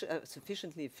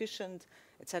sufficiently efficient,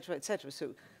 etc., etc.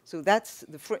 So that's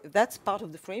part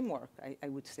of the framework, I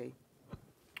would say.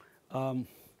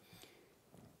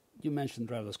 You mentioned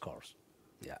driverless cars,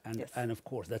 Yes. and of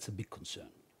course that's a big concern.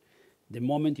 The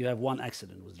moment you have one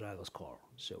accident with driverless car,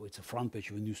 so it's a front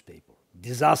page of a newspaper,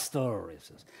 disaster.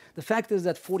 The fact is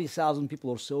that 40,000 people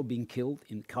or so being killed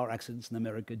in car accidents in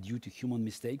America due to human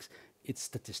mistakes. It's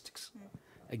statistics.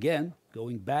 Again,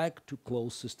 going back to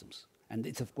closed systems, and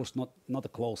it's of course not a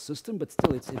closed system, but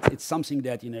still it's something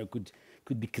that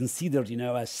could be considered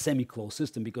as semi-closed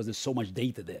system, because there's so much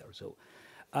data there. So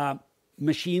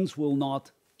machines will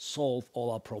not solve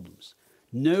all our problems.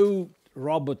 No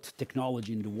robot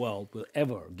technology in the world will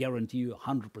ever guarantee you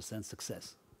 100%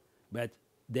 success, but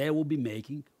they will be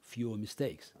making fewer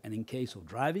mistakes. And in case of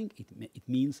driving, it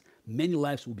means many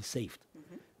lives will be saved.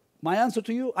 My answer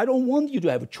to you, I don't want you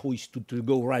to have a choice to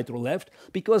go right or left,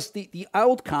 because the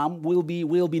outcome will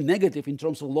be negative in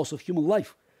terms of loss of human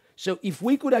life. So if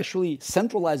we could actually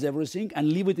centralize everything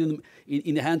and leave it in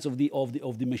the hands of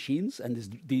the machines and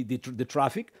the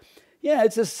traffic,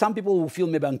 it's just some people will feel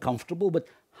maybe uncomfortable, but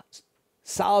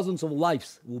thousands of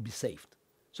lives will be saved.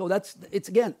 So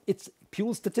it's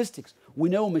pure statistics. We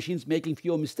know machines making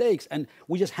fewer mistakes, and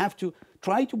we just have to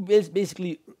try to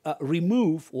basically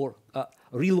remove or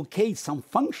relocate some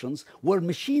functions where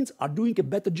machines are doing a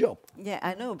better job. Yeah,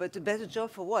 I know, but a better job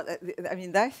for what?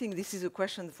 I think this is a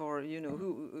question for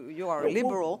who you are a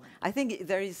liberal. I think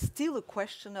there is still a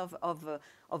question of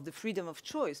the freedom of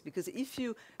choice, because if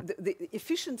the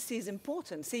efficiency is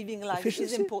important, saving lives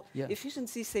is important. Yeah.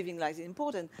 Efficiency, saving lives is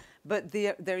important, but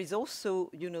there is also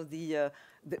the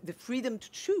freedom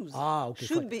to choose. Okay,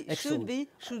 should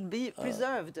be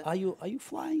preserved. Are you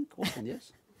flying often?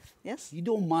 Yes. Yes. You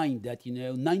don't mind that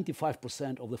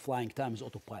 95% of the flying time is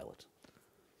autopilot.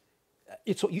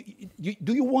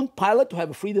 Do you want pilot to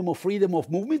have a freedom of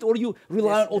movement, or you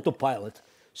rely on autopilot?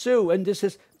 So, and this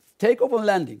is takeoff and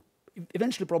landing.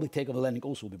 Eventually, probably takeoff and landing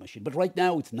also will be machine. But right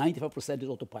now, it's 95% is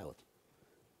autopilot.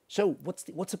 So,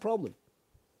 what's the problem?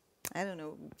 I don't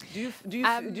know. Do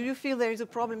you feel there is a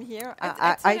problem here?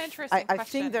 It's an interesting question. I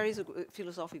think there is a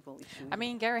philosophical issue.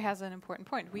 Gary has an important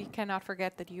point. We cannot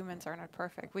forget that humans are not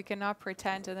perfect. We cannot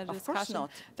pretend in a discussion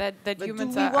that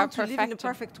humans are perfect. Do we want to live in a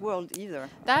perfect world either?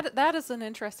 That is an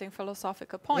interesting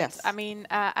philosophical point. Yes.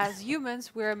 As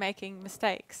humans, we're making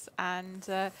mistakes, and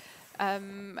the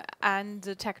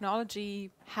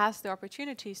technology has the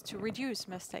opportunities to reduce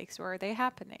mistakes where they're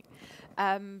happening,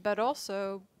 but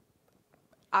also.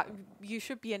 You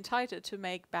should be entitled to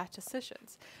make bad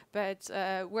decisions, but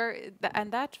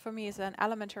and that for me is an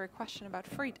elementary question about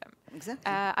freedom.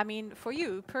 Exactly. For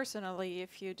you personally,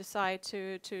 if you decide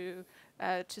to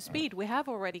speed, we have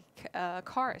already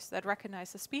cars that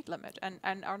recognize the speed limit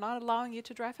and are not allowing you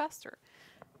to drive faster.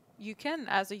 you can,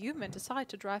 as a human, decide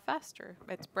to drive faster.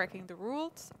 It's breaking the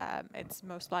rules. It's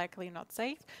most likely not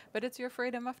safe, but it's your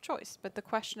freedom of choice. But the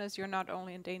question is, you're not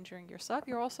only endangering yourself,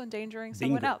 you're also endangering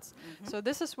someone Bingo. else. So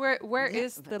this is where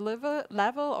is the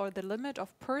level or the limit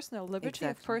of personal liberty,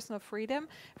 of personal freedom,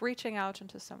 reaching out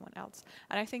into someone else.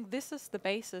 And I think this is the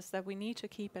basis that we need to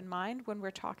keep in mind when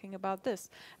we're talking about this.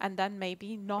 And then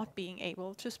maybe not being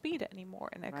able to speed anymore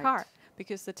in a car,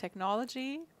 because the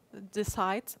technology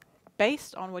decides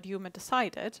based on what human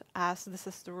decided, as this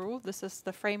is the rule, this is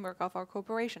the framework of our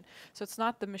cooperation. So it's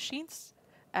not the machines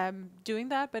doing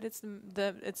that, but it's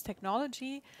it's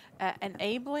technology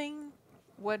enabling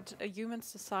what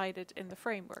humans decided in the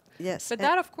framework. Yes. But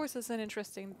that, of course, is an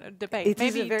interesting debate. It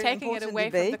is maybe a very taking it important away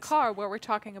from the debate. car, where we're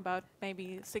talking about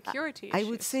maybe security issues. I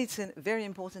would say it's a very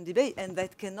important debate, and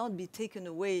that cannot be taken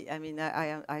away. I mean,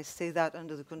 I say that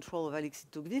under the control of Alexis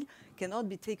Tocqueville, cannot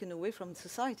be taken away from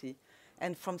society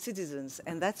and from citizens.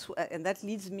 And that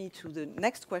leads me to the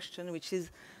next question, which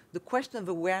is the question of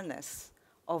awareness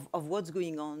of what's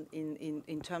going on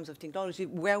in terms of technology,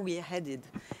 where we're headed.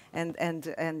 And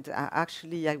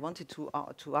actually, I wanted to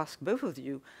ask both of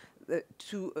you,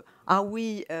 are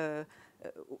we...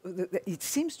 it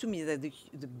seems to me that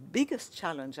the biggest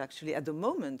challenge actually at the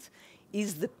moment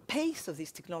is the pace of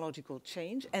this technological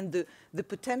change and the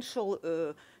potential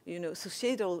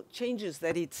societal changes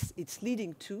that it's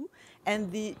leading to, and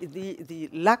the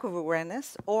lack of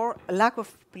awareness or lack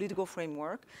of political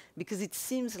framework, because it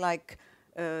seems like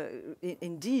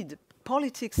indeed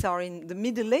politics are in the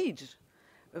middle age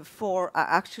for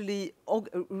actually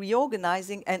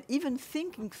reorganizing and even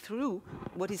thinking through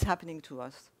what is happening to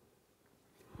us.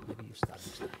 Maybe you start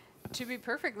this time. To be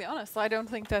perfectly honest, I don't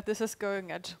think that this is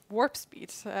going at warp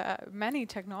speed. Many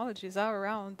technologies are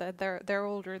around that they're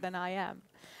older than I am.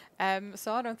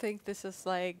 So I don't think this is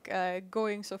like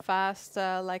going so fast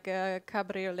like a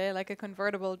cabriolet, like a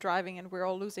convertible driving, and we're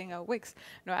all losing our wigs.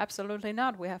 No, absolutely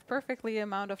not. We have perfectly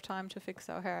amount of time to fix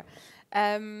our hair.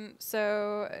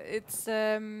 So it's,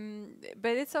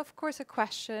 but it's of course a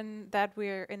question that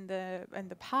we're in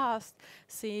the past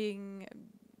seeing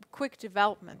quick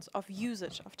developments of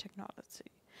usage of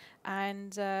technology.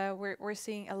 And we're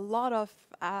seeing a lot of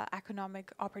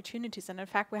economic opportunities. And in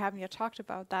fact, we haven't yet talked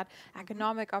about that.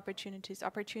 Economic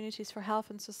opportunities for health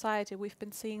and society. We've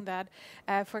been seeing that,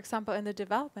 for example, in the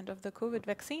development of the COVID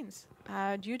vaccines.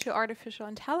 Due to artificial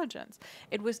intelligence,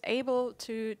 it was able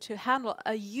to handle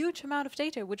a huge amount of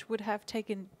data, which would have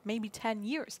taken maybe 10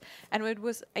 years. And it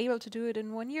was able to do it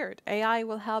in 1 year. AI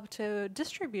will help to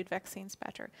distribute vaccines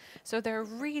better. So there are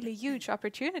really huge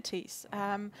opportunities.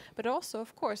 But also,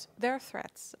 of course, there are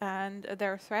threats. And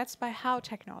there are threats by how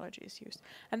technology is used.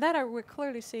 And that we're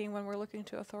clearly seeing when we're looking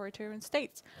to authoritarian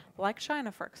states, like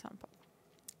China, for example.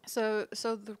 So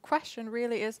the question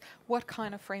really is, what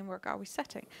kind of framework are we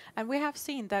setting? And we have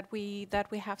seen that we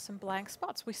have some blank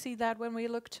spots. We see that when we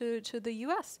look to the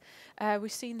US.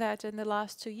 We've seen that in the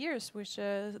last 2 years, which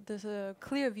there's a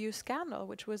Clearview scandal,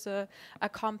 which was a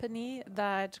company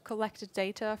that collected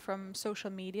data from social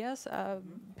medias,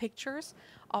 pictures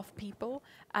of people,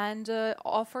 and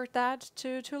offered that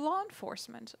to law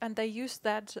enforcement. And they used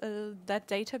that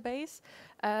database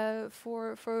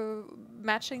for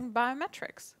matching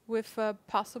biometrics with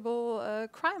possible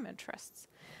crime interests.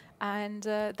 And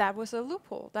that was a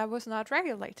loophole that was not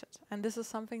regulated. And this is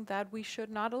something that we should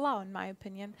not allow, in my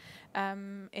opinion,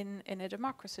 in a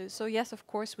democracy. So yes, of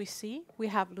course, we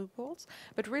have loopholes,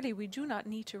 but really we do not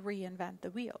need to reinvent the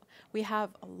wheel. We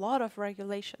have a lot of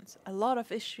regulations, a lot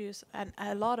of issues, and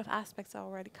a lot of aspects are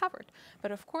already covered.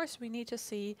 But of course, we need to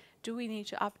see, do we need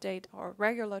to update our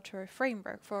regulatory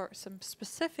framework for some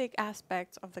specific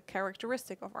aspects of the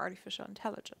characteristic of artificial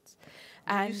intelligence?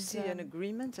 Do you see an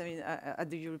agreement? I mean, at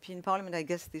the European Parliament, I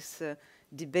guess this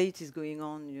debate is going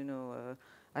on,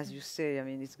 as you say, I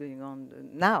mean, it's going on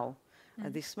now,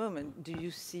 at this moment. Do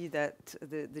you see that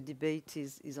the debate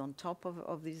is on top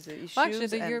of these issues? Well, actually,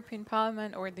 the European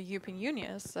Parliament or the European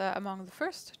Union is among the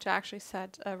first to actually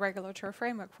set a regulatory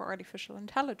framework for artificial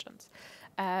intelligence,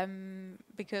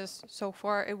 because so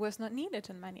far it was not needed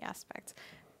in many aspects.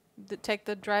 Take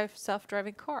the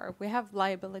self-driving car. We have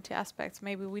liability aspects.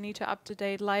 Maybe we need to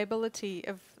up-to-date liability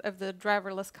if the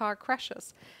driverless car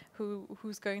crashes.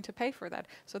 who's going to pay for that?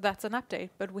 So that's an update,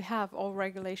 but we have all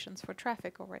regulations for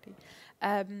traffic already.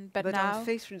 But now on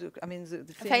face I mean, the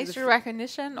thing face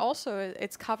recognition also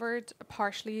it's covered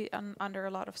partially under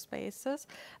a lot of spaces,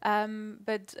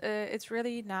 but it's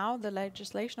really now the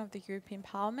legislation of the European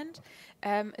Parliament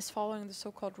is following the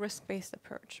so-called risk-based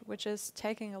approach, which is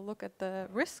taking a look at the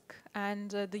risk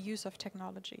and the use of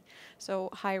technology. So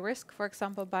high risk, for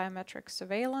example, biometric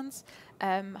surveillance,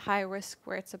 high risk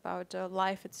where it's about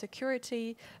life and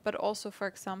security, but also, for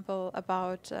example,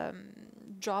 about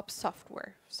job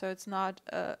software. So it's not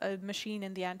a machine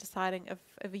in the end deciding if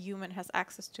a human has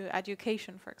access to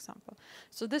education, for example.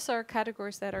 So these are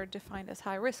categories that are defined as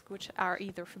high risk, which are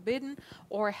either forbidden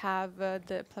or have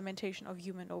the implementation of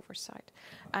human oversight.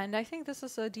 And I think this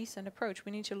is a decent approach.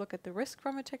 We need to look at the risk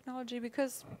from a technology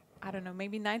because, I don't know,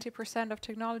 maybe 90% of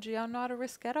technology are not a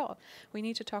risk at all. We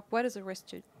need to talk what is a risk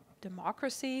to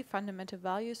democracy, fundamental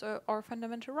values, or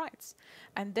fundamental rights.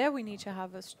 And there we need to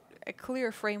have a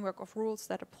clear framework of rules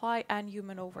that apply and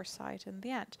human oversight in the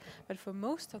end. But for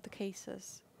most of the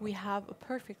cases, we have a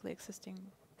perfectly existing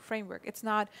framework. It's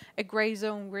not a gray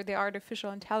zone where the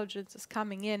artificial intelligence is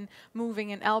coming in,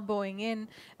 moving and elbowing in.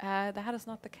 That is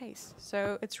not the case.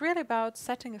 So it's really about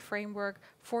setting a framework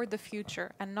for the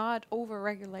future and not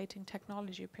over-regulating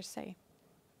technology per se.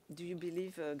 Do you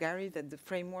believe, Garry, that the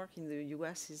framework in the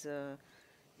US is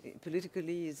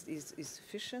politically is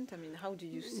sufficient? I mean, how do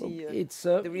you see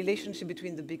the relationship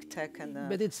between the big tech and?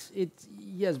 But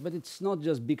yes, but it's not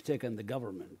just big tech and the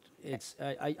government. It's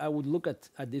I would look at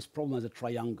this problem as a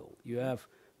triangle. You have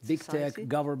big Society, tech,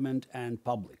 government, and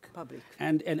public. Public.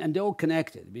 And they're all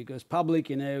connected because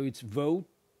public, it's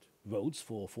votes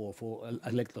for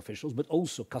elected officials, but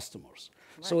also customers.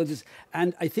 Right. So it is,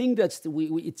 and I think that's the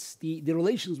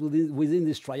relations within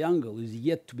this triangle is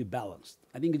yet to be balanced.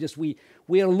 I think just we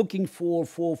are looking for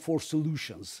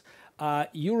solutions.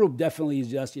 Europe definitely is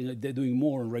just they're doing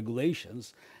more on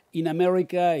regulations. In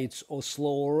America, it's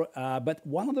slower. But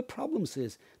one of the problems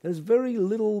is there's very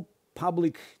little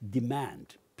public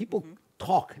demand. People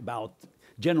talk about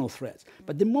general threats,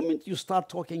 but the moment you start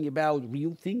talking about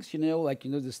real things,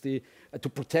 to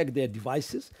protect their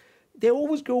devices, they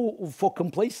always go for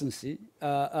complacency.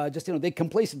 They're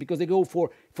complacent because they go for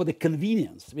the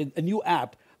convenience. I mean, a new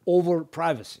app over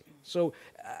privacy. So,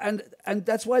 and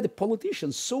that's why the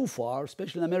politicians so far,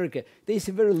 especially in America, they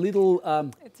see very little.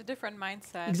 It's a different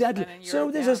mindset. Exactly. Than in So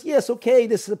Europe, there's just, yes, okay,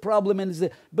 this is a problem,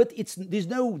 but there's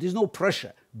no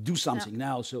pressure. Do something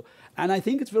now. So, and I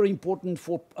think it's very important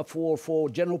for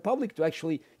general public to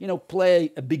actually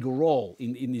play a bigger role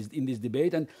in this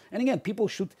debate. And again, people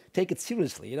should take it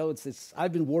seriously.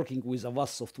 I've been working with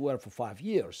Avast Software for 5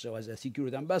 years, so as a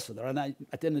security ambassador, and I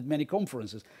attended many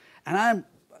conferences, and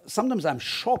sometimes I'm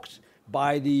shocked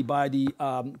by the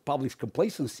public's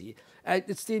complacency.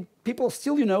 It's the people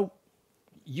still,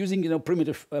 using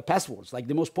primitive passwords. Like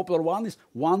the most popular one is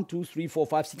 1, 2, 3, 4,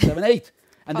 5, 6, 7, 8,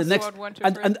 and the next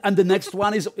and the next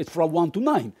one is from 1 to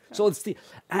 9. So it's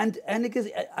and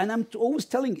I'm always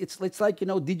telling it's like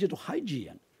digital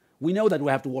hygiene. We know that we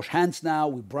have to wash hands now,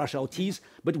 we brush our teeth,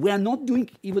 but we are not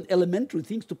doing even elementary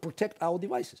things to protect our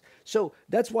devices. So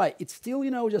that's why it's still,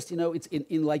 it's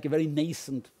in like a very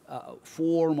nascent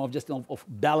form of of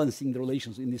balancing the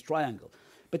relations in this triangle.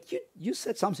 But you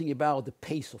said something about the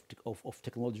pace of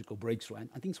technological breakthrough, and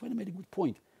I think Svenja made a good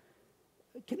point.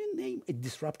 Can you name a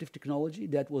disruptive technology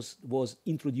that was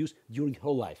introduced during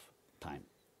her lifetime?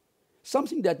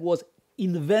 Something that was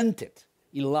invented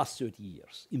in the last 30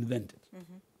 years, invented.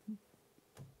 Mm-hmm.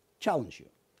 Challenge you.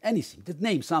 Anything. Just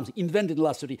name something. Invented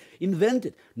last 30.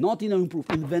 Invented. Not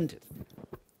improved. Invented.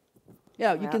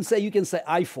 Yeah, you can say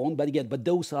iPhone, but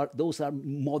those are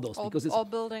models because it's all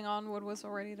building on what was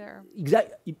already there.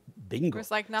 Exactly. Bingo. It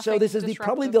was like nothing. So this is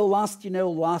probably the last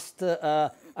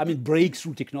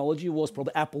breakthrough technology was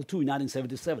probably Apple II in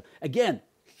 1977. Again,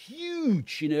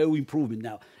 huge improvement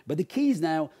now. But the key is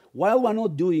now, while we're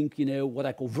not doing what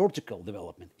I call vertical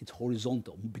development, it's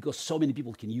horizontal because so many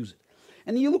people can use it.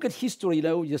 And you look at history,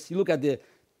 you look at the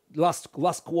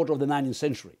last quarter of the 19th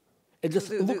century.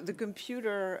 The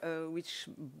computer which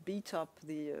beat up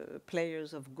the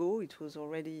players of Go, it was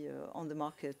already on the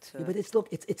market. But it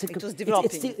was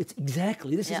developing. It's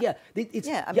exactly. This is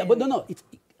but no.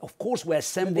 Of course, we're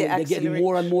assembling. They're getting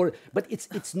more and more. But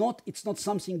it's not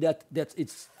something that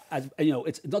it's.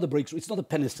 It's not a breakthrough. It's not a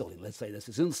penicillin. Let's say this.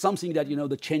 It's not something that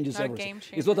that changes everything.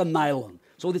 It's not a nylon.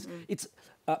 So it's.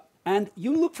 And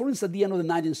you look, for instance, at the end of the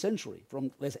 19th century, from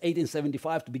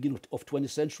 1875 to beginning of 20th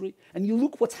century, and you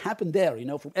look what's happened there,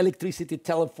 from electricity,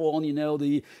 telephone,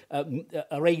 the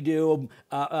radio,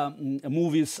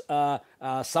 movies,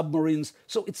 submarines.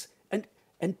 So it's,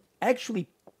 and actually,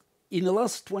 in the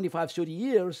last 25, 30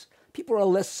 years, people are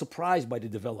less surprised by the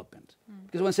development.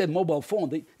 Because when I said mobile phone,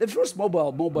 the first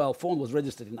mobile phone was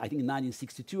registered in, I think, in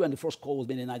 1962, and the first call was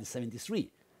made in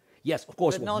 1973. Yes, of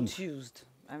course. But not used.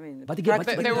 I mean, but again,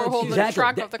 they were holding the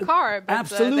track of the car. But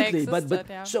absolutely. they existed,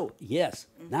 yeah. So yes,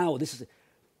 now this is.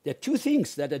 There are two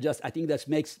things that I think that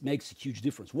makes a huge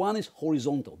difference. One is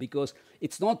horizontal, because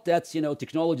it's not that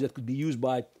technology that could be used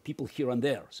by people here and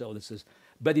there. So this is,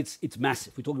 but it's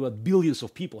massive. We're talking about billions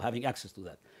of people having access to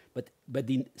that. But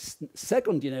the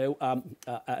second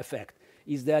effect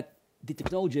is that the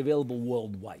technology available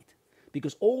worldwide,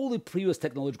 because all the previous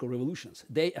technological revolutions,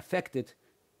 they affected,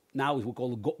 now we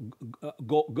call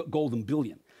it golden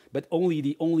billion, but only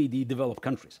the developed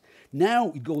countries.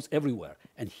 Now it goes everywhere,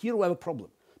 and here we have a problem,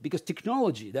 because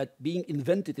technology that being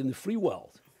invented in the free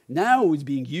world now is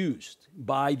being used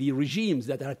by the regimes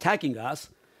that are attacking us,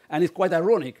 and it's quite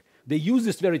ironic. They use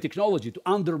this very technology to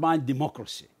undermine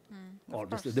democracy. Or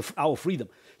our freedom.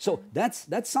 So that's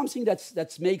something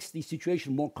that makes the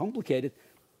situation more complicated,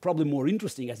 probably more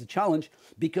interesting as a challenge,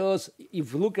 because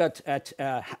if you look at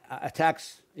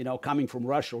attacks, coming from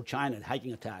Russia or China,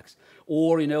 hiking attacks,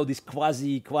 or these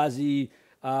quasi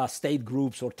state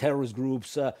groups or terrorist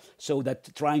groups, so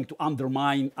that trying to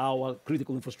undermine our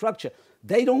critical infrastructure,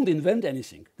 they don't invent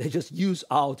anything. They just use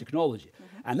our technology,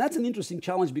 and that's an interesting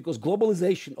challenge, because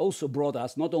globalization also brought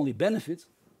us not only benefits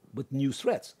but new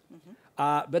threats.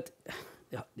 But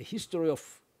the history of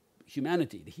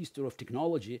humanity, the history of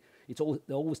technology, there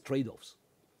are always trade-offs.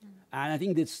 And I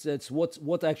think that's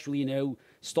what actually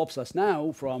stops us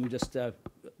now from just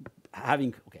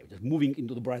just moving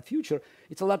into the bright future.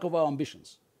 It's a lack of our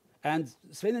ambitions. And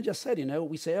Svenja just said,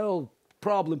 we say, oh,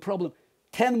 problem.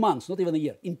 10 months, not even a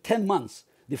year. In 10 months,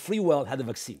 the free world had a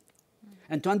vaccine.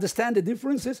 And to understand the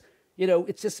differences,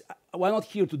 it's just, we're not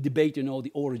here to debate,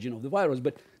 the origin of the virus,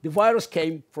 but the virus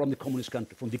came from the communist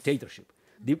country, from dictatorship.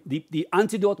 The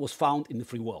antidote was found in the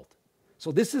free world.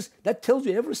 So that tells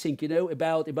you everything,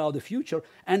 about the future,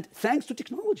 and thanks to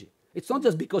technology. It's not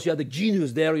just because you had a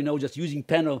genius there, just using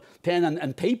pen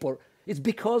and paper. It's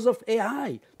because of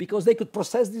AI, because they could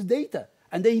process this data,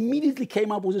 and they immediately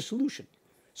came up with a solution.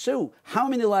 So, how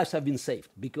many lives have been saved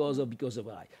because of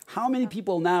AI? How many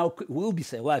people now will be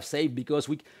lives saved because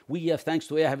we have, thanks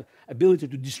to AI, have ability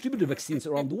to distribute the vaccines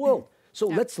around the world? So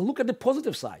let's look at the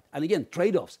positive side. And again,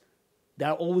 trade-offs. There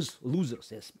are always losers.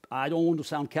 Yes, I don't want to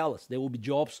sound callous. There will be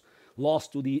jobs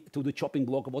lost to the chopping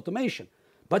block of automation.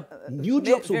 But new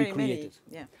jobs will be created.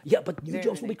 But new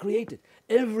jobs will be created.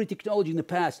 Every technology in the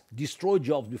past destroyed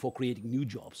jobs before creating new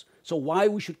jobs. So why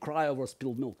we should cry over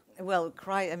spilled milk? Well,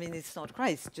 it's not cry,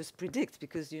 it's just predict,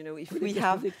 because, if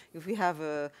we have,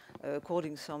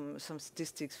 according some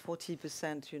statistics,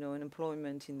 40%,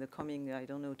 unemployment in the coming, I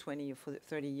don't know, 20 or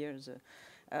 30 years.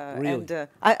 Really? And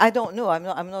I don't know.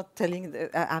 I'm not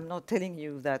telling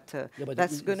you that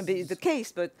that's going to be the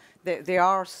case. But there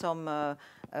are some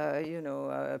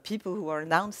people who are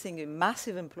announcing a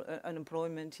massive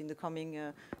unemployment in the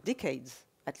coming decades,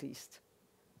 at least.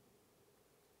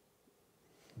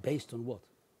 Based on what?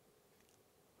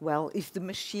 Well, if the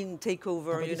machine take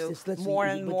over, more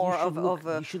and more of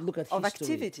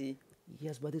activity.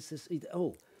 Yes, but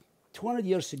 200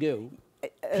 years ago,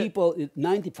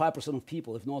 95% of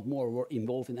people, if not more, were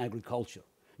involved in agriculture.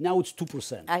 Now it's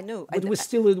 2%. I know. But we're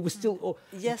still.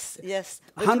 Yes.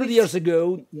 100 years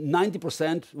ago,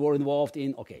 90% were involved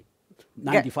in,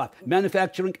 95,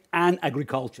 manufacturing and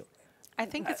agriculture. I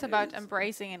think it's about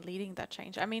embracing and leading that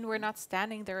change. I mean, we're not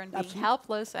standing there and being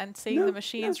helpless and seeing the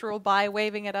machines roll by,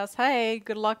 waving at us, hey,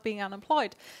 good luck being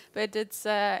unemployed. But it's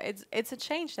a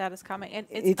change that is coming. And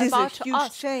it's about a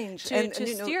huge change. To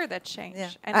steer that change. Yeah.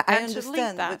 And I understand, to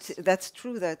lead that. but that's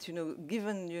true that,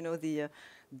 given,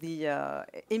 the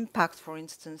impact, for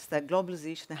instance, that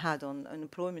globalization had on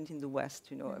unemployment in the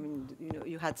West. I mean,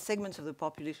 you had segments of the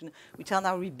population which are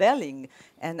now rebelling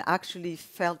and actually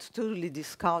felt totally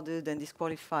discarded and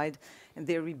disqualified, and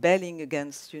they're rebelling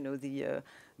against,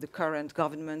 the current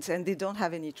government, and they don't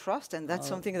have any trust. And that's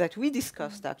something that we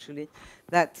discussed actually.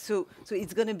 That so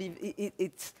it's going to be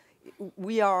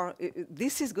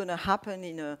this is going to happen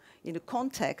in a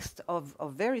context of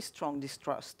very strong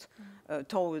distrust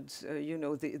towards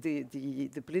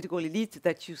the political elite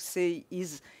that you say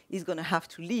is going to have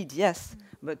to lead. Yes,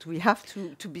 but we have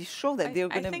to be sure that they're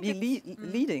going to be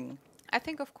leading. I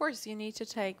think, of course, you need to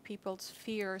take people's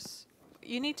fears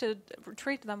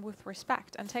treat them with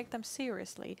respect and take them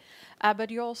seriously, but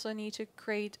you also need to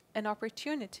create an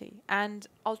opportunity and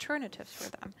alternatives for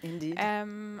them. Indeed.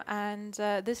 And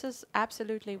this is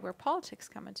absolutely where politics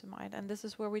come into mind, and this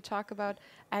is where we talk about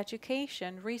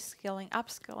education, reskilling,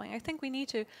 upskilling. I think we need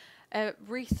to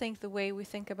rethink the way we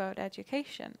think about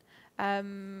education.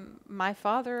 My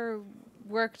father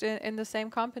worked in the same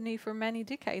company for many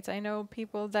decades. I know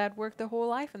people that worked their whole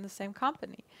life in the same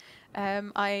company.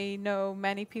 I know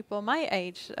many people my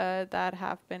age that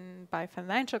have been, by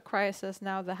financial crisis,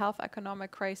 now the health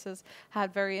economic crisis,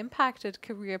 had very impacted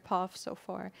career paths so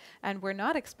far, and we're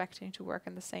not expecting to work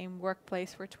in the same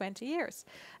workplace for 20 years.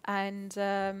 And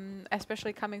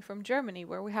especially coming from Germany,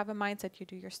 where we have a mindset: you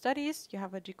do your studies, you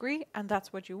have a degree, and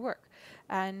that's what you work.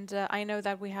 And I know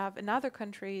that we have in other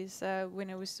countries, when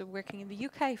I was working in the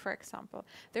UK, for example,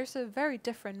 there's a very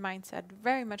different mindset,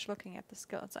 very much looking at the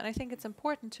skills. And I think it's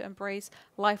important to embrace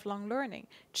lifelong learning,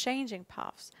 changing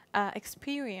paths,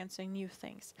 experiencing new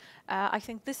things. I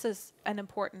think this is an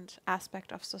important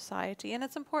aspect of society, and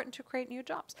it's important to create new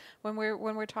jobs. When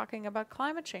we're talking about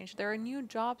climate change, there are new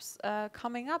jobs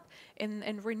coming up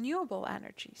in renewable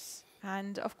energies.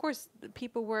 And of course,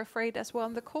 people were afraid as well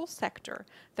in the coal sector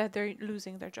that they're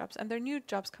losing their jobs, and there are new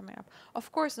jobs coming up.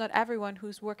 Of course, not everyone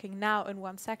who's working now in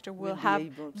one sector will have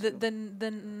the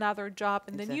another job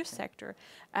in the new sector.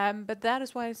 But that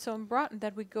is why it's so important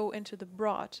that we go into the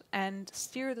broad and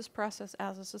steer this process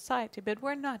as a society. But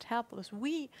we're not helpless.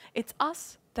 It's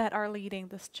us that are leading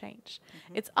this change.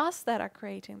 It's us that are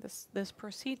creating this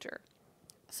procedure.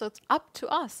 So it's up to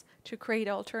us to create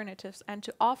alternatives and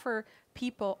to offer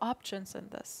people options in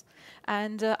this.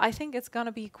 And I think it's going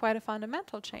to be quite a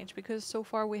fundamental change, because so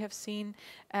far we have seen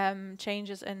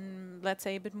changes in, let's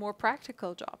say, a bit more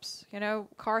practical jobs. You know,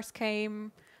 cars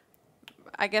came.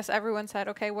 I guess everyone said,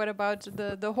 okay, what about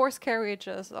the horse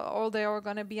carriages? Or they are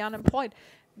going to be unemployed.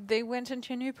 They went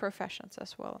into new professions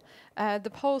as well.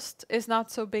 The post is not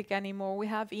so big anymore. We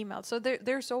have email. So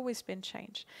there's always been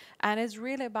change. And it's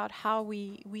really about how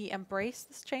we embrace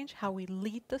this change, how we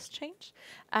lead this change,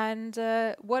 and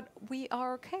what we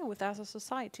are okay with as a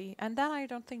society. And then I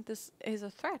don't think this is a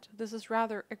threat. This is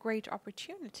rather a great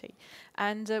opportunity.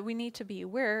 And we need to be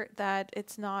aware that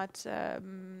it's not,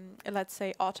 let's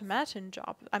say, automaton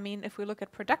job. I mean, if we look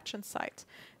at production sites,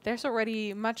 there's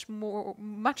already much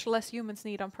less humans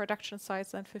need on production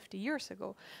sites than 50 years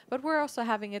ago. But we're also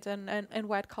having it in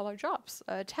white-collar jobs.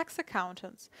 Tax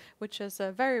accountants, which is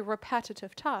a very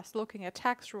repetitive task, looking at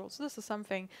tax rules. This is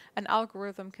something an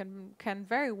algorithm can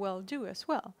very well do as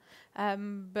well.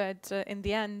 But in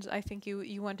the end, I think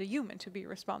you want a human to be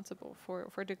responsible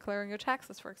for declaring your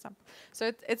taxes, for example.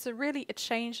 So it's really a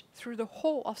change through the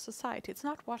whole of society. It's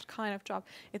not what kind of job.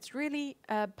 It's really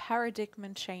a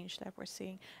paradigm change that we're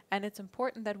seeing. And it's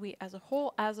important that we as a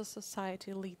whole, as a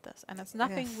society, lead this. And it's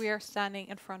nothing we are standing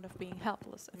in front of being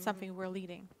helpless. It's something we're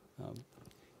leading.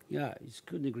 Yeah, I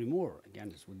couldn't agree more. Again,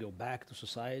 as we go back to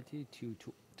society,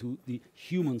 to the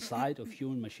human side of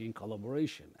human-machine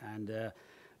collaboration. And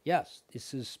yes,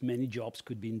 many jobs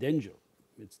could be in danger.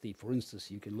 For instance,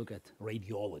 you can look at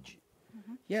radiology.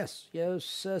 Yes,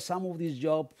 some of these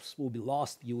jobs will be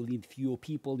lost. You will need fewer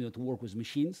people, to work with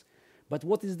machines. But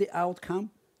what is the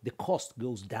outcome? The cost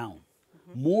goes down.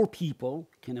 More people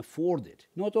can afford it,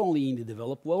 not only in the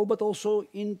developed world, but also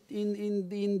in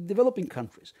developing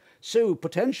countries. So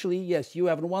potentially, yes, you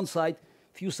have on one side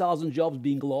a few thousand jobs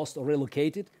being lost or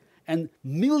relocated, and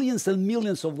millions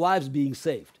of lives being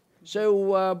saved.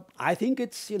 So I think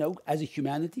it's, as a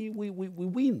humanity, we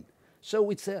win.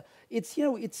 So it's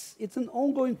an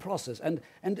ongoing process, and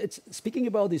it's speaking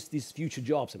about these future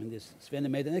jobs. I mean, Svenja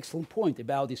made an excellent point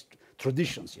about these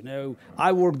traditions.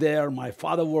 I worked there, my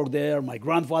father worked there, my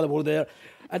grandfather worked there,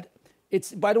 and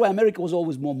by the way, America was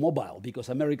always more mobile because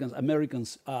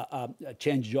Americans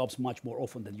change jobs much more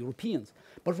often than Europeans.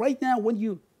 But right now,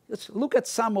 let's look at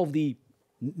some of the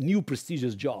new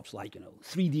prestigious jobs like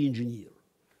 3D engineer,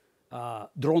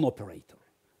 drone operator,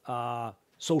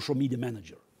 social media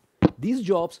manager. These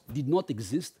jobs did not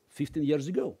exist 15 years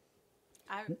ago.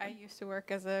 I used to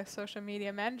work as a social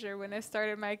media manager when I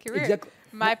started my career. Exactly.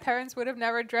 My parents would have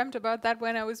never dreamt about that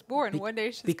when I was born. One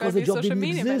day she's going because to be the job social didn't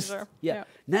media exist. manager. Yeah.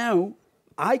 Now,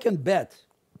 I can bet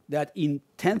that in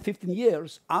 10, 15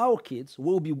 years, our kids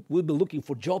will be looking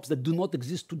for jobs that do not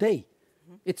exist today.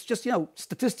 It's just,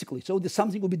 statistically. So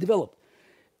something will be developed.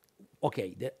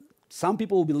 Okay, some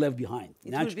people will be left behind.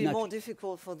 It will be more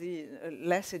difficult for the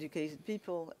less educated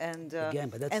people, and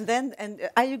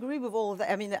I agree with all of that.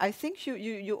 I mean, I think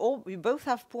you both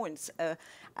have points.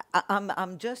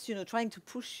 I'm just trying to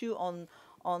push you on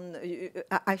on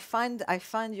I find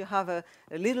you have a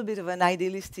little bit of an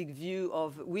idealistic view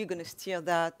of we're going to steer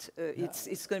that,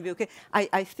 it's going to be okay.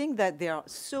 I think that there are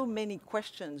so many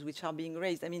questions which are being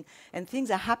raised. I mean, and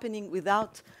things are happening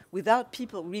without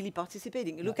people really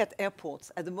participating. You look at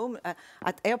airports at the moment.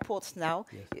 At airports now,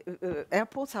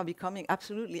 airports are becoming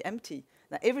absolutely empty.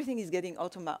 Now everything is getting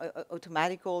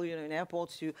automatical. You know, in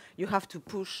airports, you have to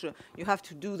push, you have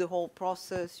to do the whole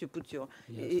process. You put your,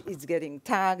 it's getting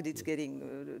tagged, it's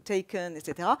getting taken,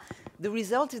 etc. The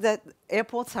result is that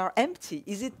airports are empty.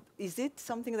 Is it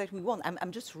something that we want?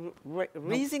 I'm just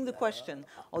raising the question.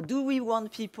 Or do we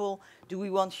want people? Do we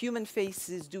want human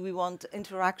faces? Do we want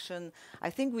interaction? I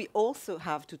think we also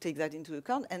have to take that into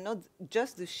account, and not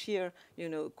just the sheer, you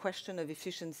know, question of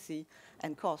efficiency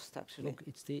and cost. Actually, look,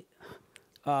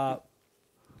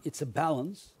 it's a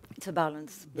balance. It's a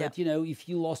balance. But you know, if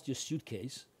you lost your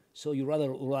suitcase, so you rather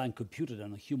rely on computer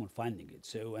than a human finding it.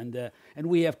 So and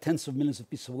we have tens of millions of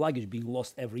pieces of luggage being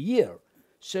lost every year.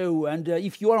 So and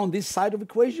if you are on this side of the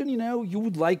equation, you know, you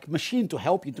would like machine to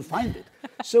help you to find it.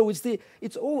 So it's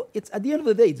at the end of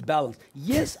the day, it's balance.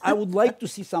 Yes, I would like to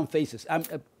see some faces. I'm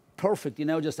perfect, you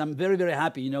know. I'm very, very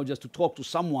happy, you know, just to talk to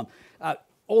someone.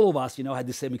 All of us, you know, had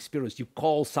the same experience. You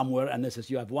call somewhere, and this is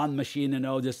you have one machine, you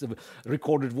know, just a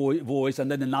recorded voice, and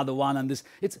then another one, and this.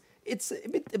 It's a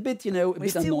bit, you know, a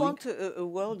bit annoying. We still want a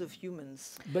world of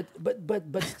humans. But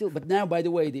still, but now, by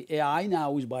the way, the AI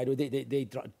now is, by the way,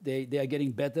 they are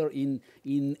getting better in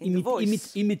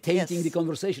imitating the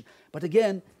conversation. But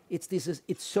again, it's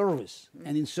service,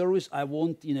 and in service, I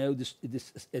want, you know,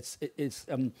 it's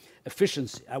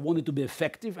efficiency. I want it to be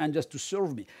effective and just to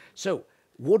serve me. So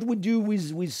what we do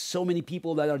with so many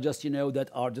people that are just, you know, that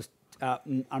are just are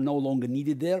no longer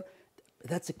needed there,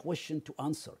 that's a question to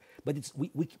answer. But it's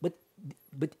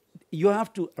but you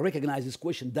have to recognize this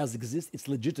question does exist. It's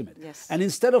legitimate. Yes. And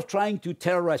instead of trying to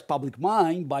terrorize public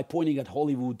mind by pointing at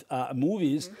Hollywood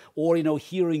movies, or, you know,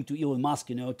 hearing to Elon Musk,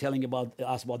 you know, telling about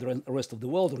us about the rest of the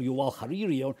world, or Yuval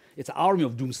Hariri, or it's an army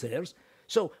of doomsayers.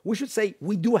 So we should say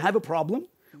we do have a problem.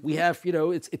 We have, you know,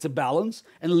 it's a balance,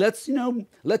 and let's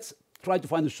try to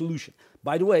find a solution.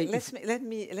 By the way, let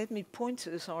me point,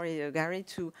 Garry,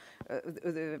 to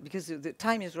because the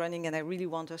time is running, and I really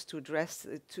want us to address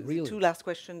the two last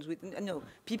questions. No,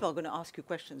 people are going to ask you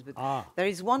questions, but there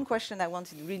is one question I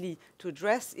wanted really to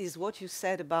address: is what you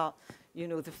said about, you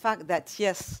know, the fact that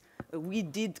yes, we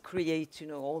did create, you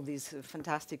know, all these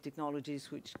fantastic technologies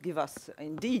which give us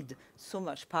indeed so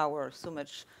much power, so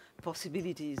much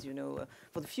possibilities, you know,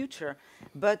 for the future,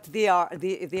 but they are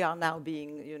now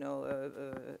being, you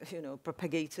know,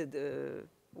 propagated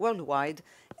worldwide,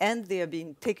 and they are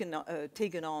being taken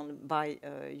on by,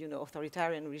 you know,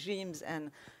 authoritarian regimes,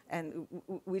 and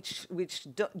which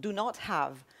do not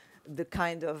have the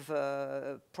kind of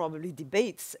probably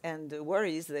debates and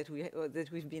worries that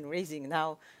we've been raising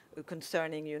now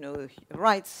concerning, you know,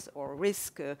 rights or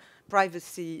risk,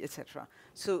 privacy, etc.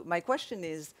 So my question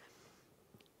is,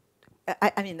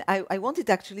 I wanted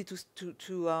actually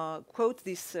to quote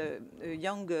this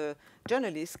young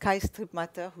journalist, Kai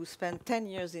Stripmatter, who spent 10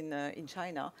 years in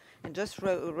China and just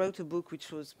wrote a book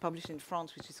which was published in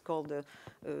France, which is called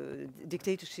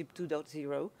Dictatorship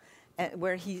 2.0,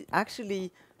 where he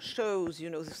actually shows, you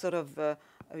know, the sort of a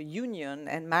union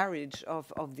and marriage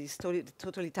of this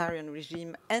totalitarian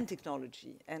regime and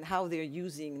technology, and how they're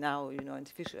using now, you know,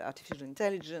 artificial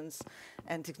intelligence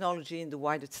and technology in the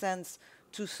wider sense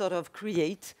to sort of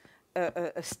create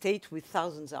a state with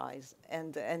thousands of eyes.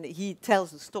 And he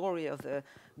tells the story of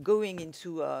going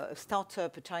into a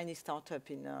startup, a Chinese startup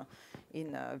in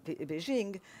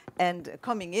Beijing, and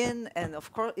coming in, and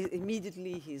of course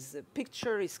immediately his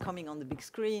picture is coming on the big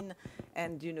screen,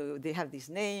 and, you know, they have this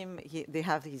name, they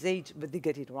have his age, but they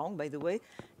get it wrong, by the way,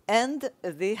 and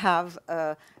they have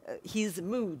his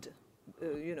mood.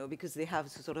 You know, because they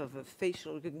have sort of a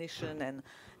facial recognition and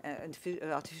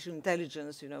artificial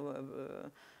intelligence, you know,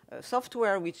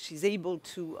 software which is able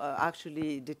to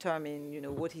actually determine, you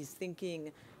know, what he's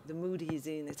thinking, the mood he's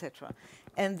in, etc.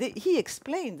 And he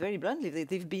explained very bluntly that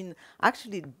they've been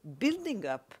actually building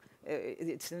up.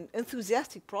 It's an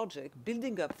enthusiastic project,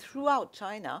 building up throughout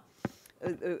China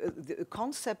the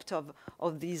concept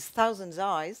of these thousands of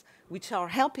eyes, which are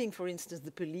helping, for instance,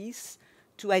 the police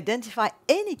to identify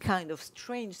any kind of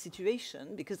strange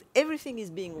situation, because everything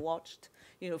is being watched,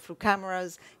 you know, through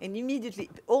cameras, and immediately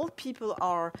all people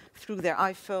are through their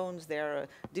iPhones, their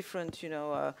different, you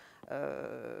know,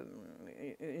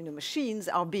 machines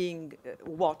are being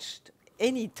watched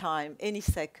any time, any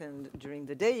second during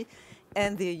the day.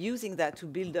 And they're using that to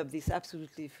build up this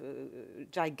absolutely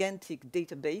gigantic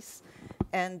database.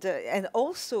 And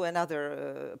also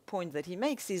another point that he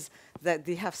makes is that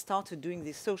they have started doing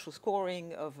this social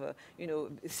scoring of,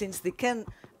 since they can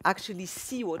actually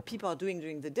see what people are doing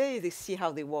during the day, they see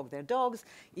how they walk their dogs,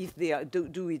 if they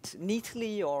do it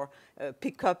neatly or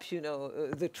pick up,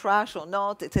 the trash or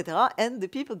not, etc. And the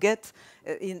people get,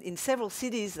 in several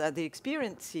cities that they're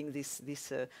experiencing this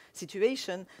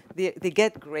situation, they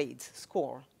get grades,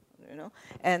 score.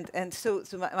 And so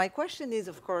my question is,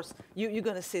 of course, you're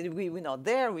going to say we're not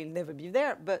there, we'll never be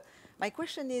there. But my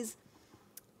question is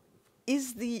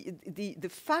the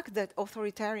fact that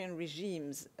authoritarian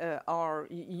regimes are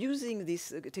using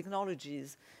these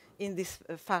technologies in this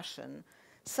fashion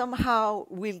somehow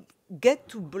will get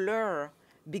to blur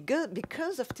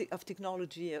because of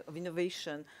technology, of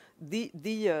innovation,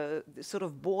 the sort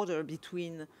of border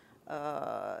between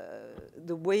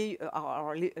the way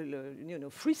our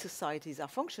free societies are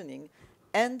functioning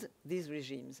and these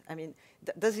regimes. I mean,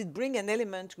 does it bring an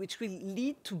element which will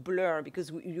lead to blur, because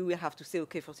you will have to say,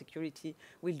 okay, for security,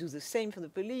 we'll do the same for the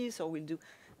police, or we'll do...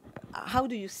 How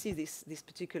do you see this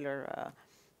particular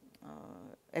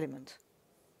element?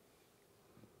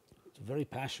 It's very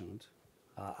passionate.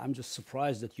 I'm just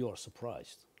surprised that you're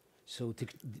surprised. So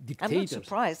dictators... I'm not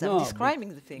surprised, I'm describing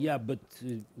the thing. Yeah, but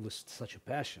with such a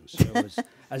passion. So it's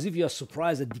as if you're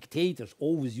surprised that dictators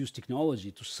always use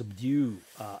technology to subdue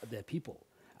their people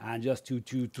and just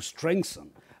to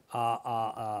strengthen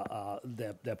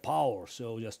their power,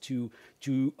 so just to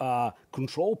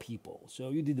control people. So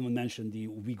you didn't even mention the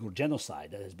Uyghur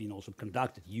genocide that has been also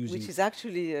conducted using... Which is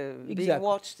actually being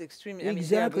watched extremely...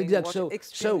 Exactly.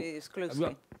 Extremely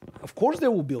closely. Of course they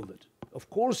will build it. Of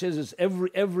course,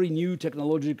 every new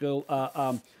technological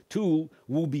tool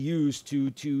will be used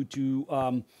to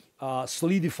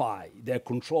solidify their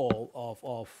control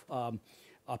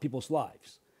of people's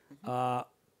lives.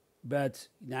 But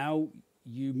now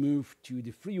you move to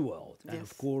the free world, and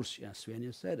of course, as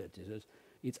Svenja said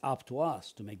it's up to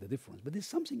us to make the difference. But there's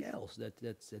something else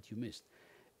that you missed.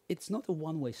 It's not a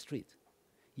one-way street.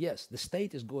 Yes, the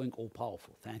state is going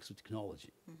all-powerful thanks to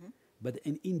technology, but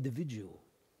an individual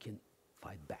can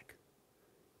fight back.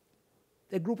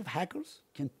 A group of hackers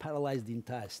can paralyze the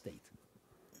entire state.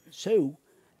 So,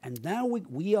 and now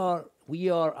we are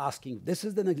asking, this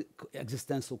is the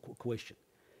existential question.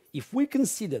 If we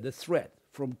consider the threat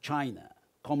from China,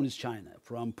 communist China,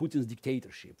 from Putin's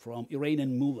dictatorship, from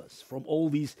Iranian mullahs, from all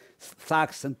these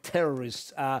thugs and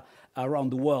terrorists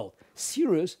around the world,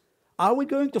 serious, are we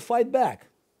going to fight back?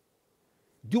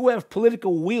 Do we have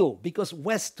political will? Because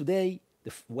West today,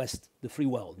 the free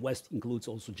world. West includes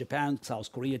also Japan,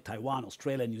 South Korea, Taiwan,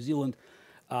 Australia, New Zealand.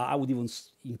 I would even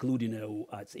include,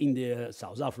 it's India,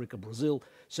 South Africa, Brazil.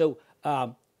 So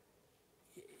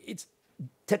it's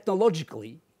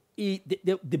technologically,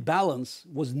 the balance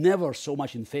was never so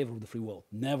much in favor of the free world,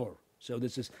 never. So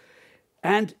this is,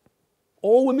 and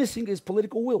all we're missing is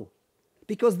political will.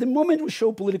 Because the moment we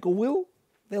show political will,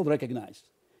 they'll recognize.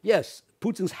 Yes,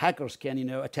 Putin's hackers can,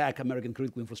 attack American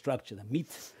critical infrastructure, the meat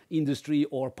industry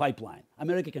or pipeline.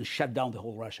 America can shut down the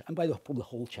whole Russia and by the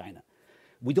whole China.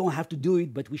 We don't have to do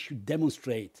it, but we should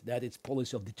demonstrate that it's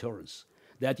policy of deterrence.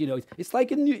 That, it's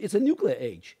like it's a nuclear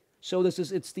age. So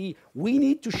we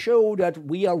need to show that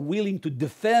we are willing to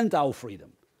defend our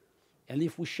freedom. And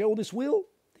if we show this will,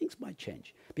 things might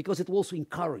change. Because it will also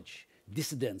encourage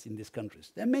dissidents in these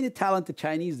countries. There are many talented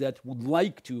Chinese that would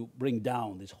like to bring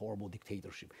down this horrible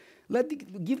dictatorship.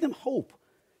 Give them hope.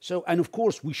 So, and of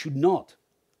course, we should not,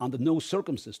 under no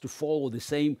circumstances, to follow the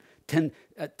same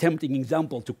tempting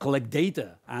example to collect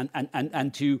data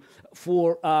and to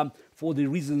for the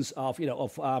reasons of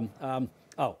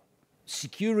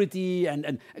security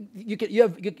and you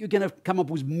can have come up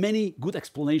with many good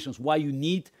explanations why you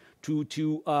need to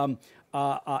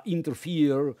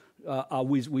interfere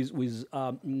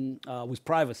with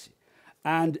privacy,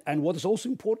 and what is also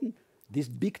important, these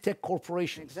big tech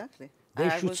corporations. Exactly. They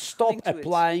should stop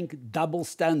applying double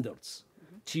standards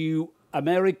to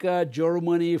America,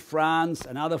 Germany, France,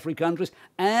 and other free countries,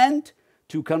 and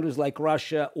to countries like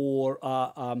Russia or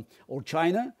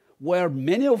China, where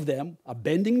many of them are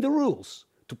bending the rules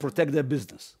to protect their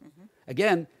business.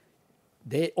 Again,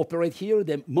 they operate here.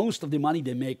 Most of the money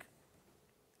they make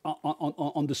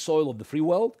on the soil of the free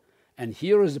world, and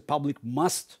here is the public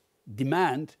must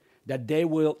demand that they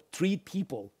will treat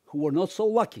people who are not so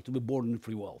lucky to be born in the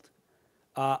free world,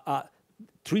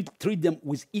 treat them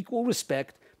with equal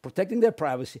respect, protecting their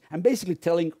privacy, and basically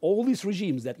telling all these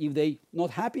regimes that if they're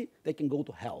not happy, they can go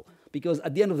to hell. because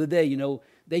at the end of the day,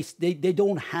 they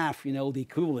don't have, the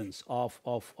equivalence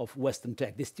of Western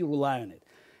tech. They still rely on it.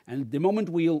 And the moment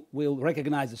we'll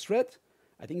recognize the threat,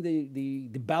 I think the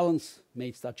balance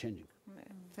may start changing.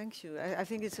 Thank you. I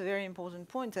think it's a very important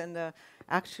point. And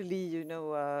actually,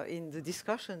 in the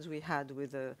discussions we had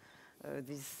with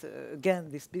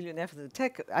this billionaire for the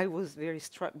tech, I was very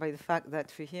struck by the fact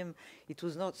that for him, it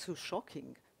was not so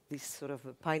shocking, this sort of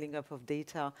piling up of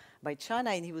data by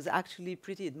China, and he was actually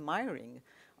pretty admiring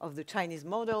of the Chinese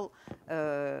model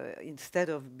instead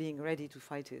of being ready to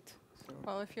fight it. So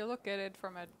Well, if you look at it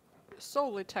from a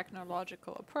solely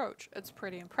technological approach, it's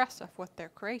pretty impressive what they're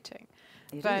creating.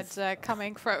 But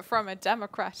coming from a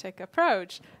democratic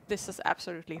approach, this is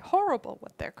absolutely horrible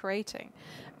what they're creating.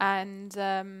 And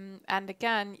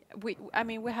again, we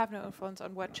have no influence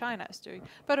on what China is doing.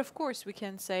 But of course, we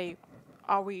can say,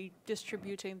 are we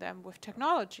distributing them with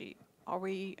technology? Are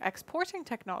we exporting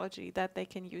technology that they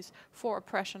can use for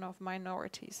oppression of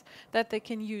minorities, that they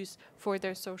can use for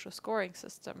their social scoring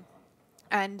system?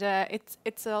 And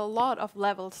it's a lot of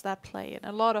levels that play and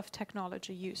a lot of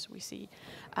technology use we see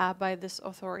by this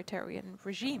authoritarian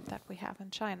regime that we have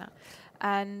in China.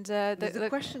 And the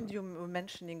question you were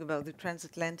mentioning about the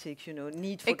transatlantic,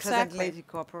 need for Exactly. transatlantic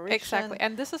cooperation, Exactly,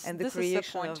 and this is the this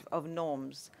creation is the point. of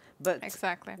norms. But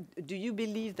Exactly. do you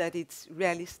believe that it's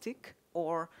realistic,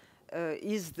 or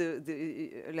is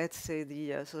let's say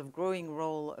the sort of growing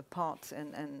role, a part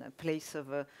and a place of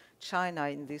China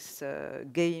in this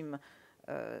game?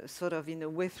 Sort of in a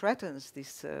way threatens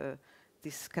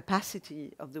this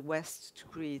capacity of the West to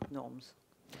create norms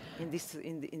in this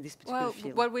particular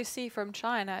field. What we see from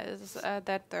China is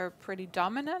that they're pretty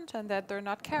dominant and that they're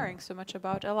not caring so much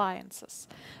about alliances.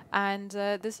 And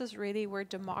this is really where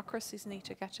democracies need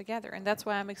to get together. And that's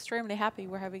why I'm extremely happy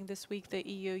we're having this week the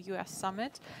EU-US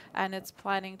summit, and it's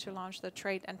planning to launch the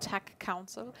Trade and Tech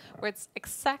Council, where it's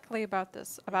exactly about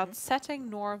this, about setting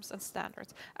norms and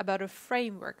standards, about a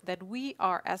framework that we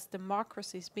are as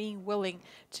democracies being willing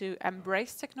to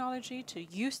embrace technology, to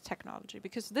use technology,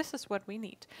 because this is what we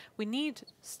need. We need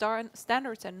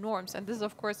standards and norms, and this is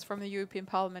of course from the European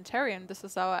parliamentarian. This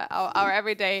is our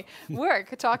everyday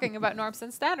work, talking about norms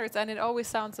and standards, and it always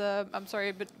sounds, I'm sorry,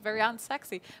 a bit very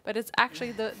unsexy, but it's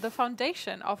actually the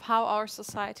foundation of how our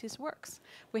societies works.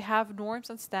 We have norms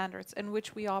and standards in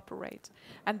which we operate,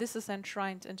 and this is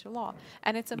enshrined into law.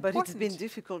 And it's important. But it's been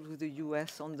difficult with the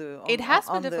US on the. It has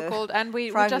been difficult, and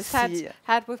we just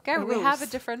had with Garry. We have a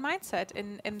different mindset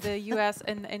in the US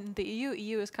and in the EU.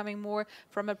 EU is coming more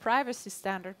from a privacy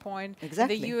standard point.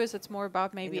 Exactly. In the US, it's more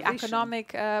about maybe Innovation. economic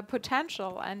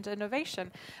potential and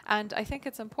innovation. And I think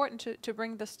it's important to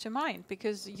bring this to mind,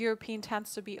 because European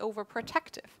tends to be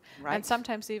overprotective and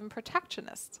sometimes even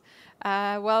protectionist.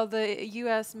 While the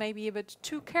US may be a bit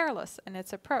too careless in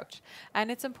its approach.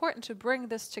 And it's important to bring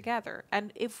this together.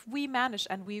 And if we manage,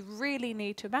 and we really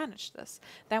need to manage this,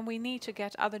 then we need to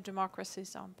get other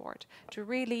democracies on board to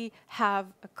really have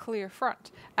a clear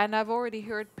front. And I've already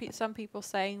heard some people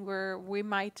saying we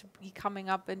might be coming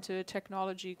up into a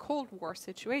technology Cold War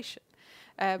situation.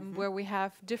 Where we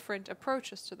have different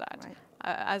approaches to that. Right.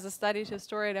 As a studied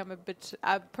historian,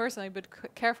 I'm personally a bit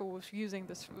careful with using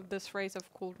this phrase of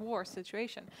Cold War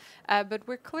situation. But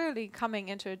we're clearly coming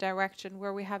into a direction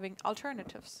where we're having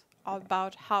alternatives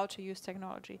about how to use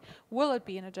technology. Will it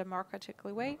be in a democratic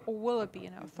way, or will it be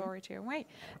in an authoritarian way?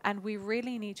 And we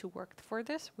really need to work for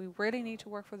this. We really need to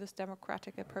work for this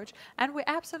democratic approach. And we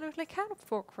absolutely can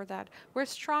work for that. We're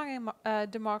strong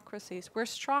democracies. We're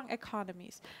strong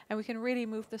economies. And we can really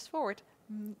move this forward.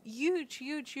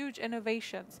 Huge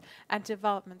innovations and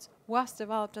developments was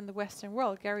developed in the Western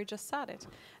world. Garry just said it.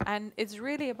 And it's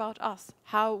really about us,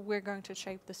 how we're going to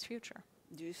shape this future.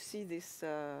 Do you see this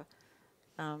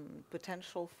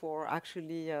potential for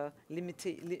actually limit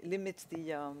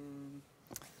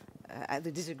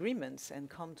the disagreements and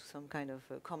come to some kind of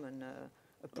common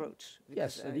approach?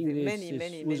 Yes, I think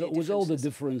many with all the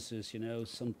differences,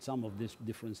 some of this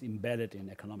difference embedded in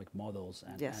economic models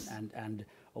and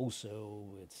also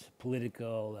its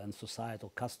political and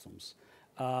societal customs.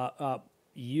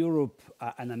 Europe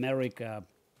and America,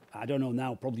 I don't know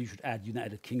now, probably you should add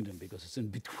United Kingdom because it's in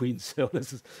between. So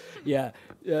this is,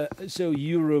 so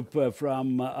Europe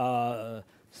from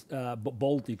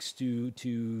Baltics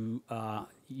to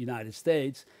United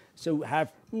States, so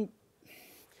have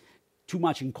too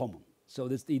much in common. So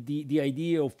that's the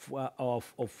idea of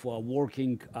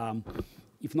working,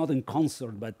 if not in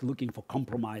concert, but looking for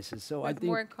compromises. So I think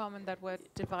more in common than what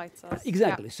divides us.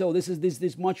 Exactly. Yeah. So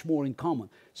this much more in common.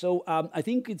 So I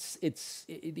think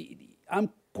I'm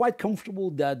quite comfortable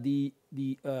that the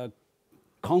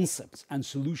concepts and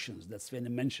solutions that Svenja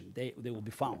mentioned, they will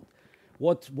be found.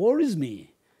 What worries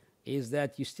me is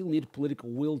that you still need political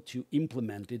will to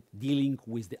implement it, dealing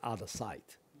with the other side.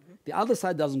 The other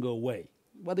side doesn't go away.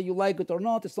 Whether you like it or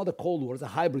not, it's not a Cold War, it's a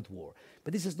hybrid war.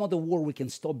 But this is not a war we can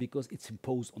stop because it's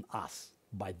imposed on us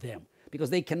by them.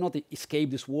 Because they cannot escape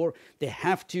this war. They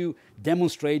have to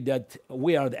demonstrate that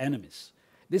we are the enemies.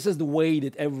 This is the way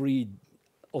that every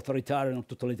authoritarian or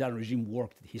totalitarian regime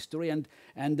worked in history, and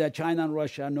China and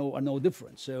Russia are no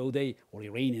different. So or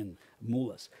Iranian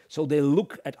mullahs. So they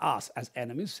look at us as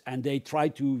enemies, and they try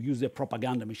to use their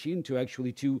propaganda machine to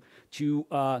actually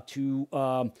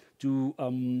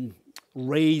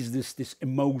raise this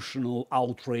emotional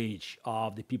outrage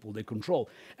of the people they control.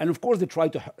 And of course, they try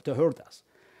to hurt us.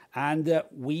 And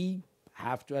we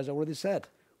have to, as I already said,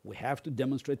 we have to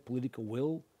demonstrate political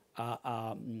will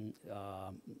and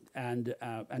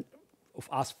of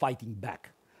us fighting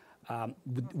back.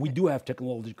 We do have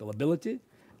technological ability,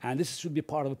 and this should be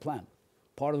part of the plan.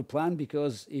 Part of the plan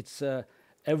because it's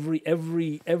every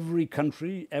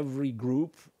country, every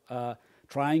group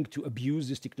trying to abuse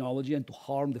this technology and to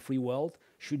harm the free world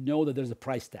should know that there's a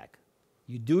price tag.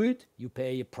 You do it, you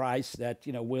pay a price that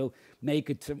will make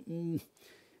it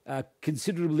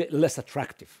considerably less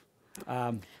attractive.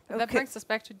 That brings us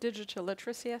back to digital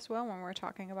literacy as well when we're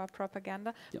talking about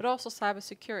propaganda, but also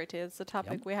cybersecurity is the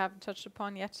topic we haven't touched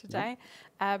upon yet today.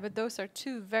 But those are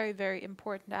two very, very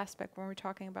important aspects when we're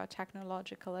talking about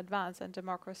technological advance and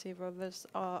democracy versus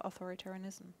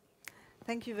authoritarianism.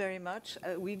 Thank you very much.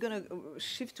 We're going to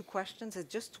shift to questions. I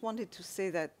just wanted to say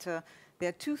that there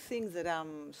are two things that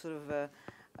I'm sort of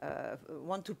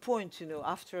want to point,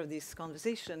 after this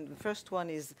conversation. The first one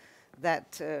is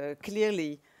that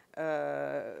clearly,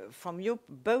 from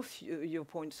both your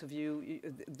points of view,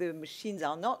 the machines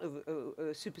are not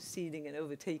superseding and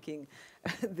overtaking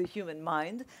the human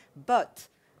mind, but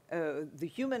the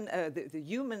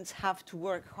humans have to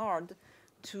work hard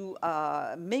to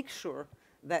make sure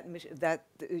that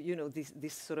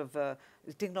this sort of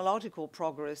technological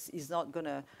progress is not going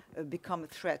to become a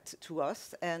threat to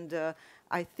us. And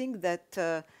I think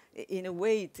that in a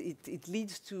way it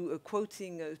leads to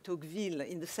quoting Tocqueville,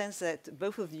 in the sense that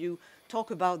both of you talk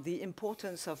about the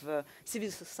importance of civil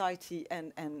society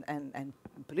and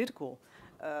political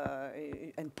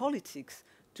and politics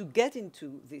to get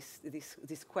into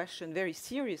this question very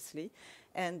seriously.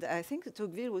 And I think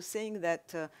Tocqueville was saying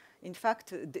that in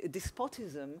fact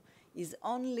despotism is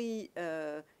only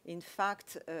in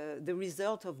fact the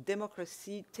result of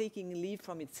democracy taking leave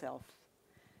from itself.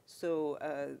 So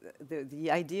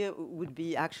the idea would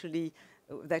be actually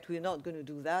that we're not going to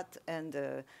do that, and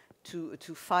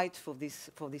to fight for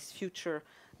this future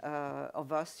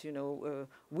of us,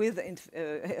 with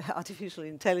artificial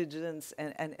intelligence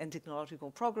and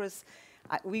technological progress.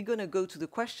 We're going to go to the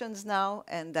questions now,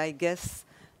 and I guess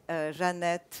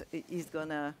Jeannette is going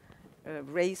to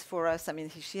raise for us. I mean,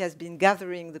 she has been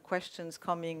gathering the questions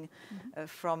coming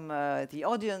from the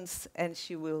audience, and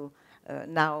she will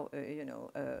now,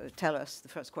 tell us the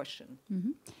first question.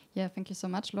 Yeah, thank you so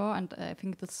much, Laura. And I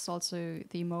think this is also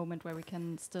the moment where we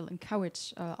can still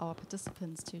encourage our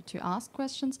participants to ask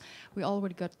questions. We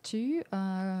already got two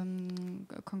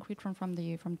concrete from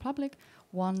the public.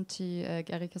 One to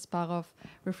Garry Kasparov,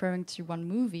 referring to one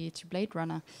movie, to Blade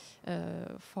Runner,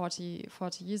 40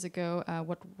 years ago.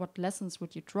 What lessons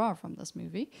would you draw from this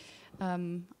movie?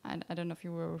 I don't know if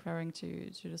you were referring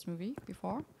to this movie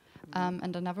before.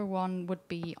 And another one would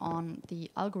be on the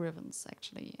algorithms,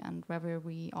 actually, and whether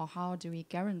we or how do we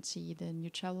guarantee the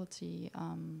neutrality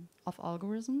of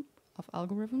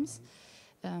algorithms.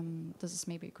 This is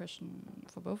maybe a question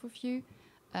for both of you.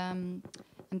 And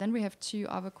then we have two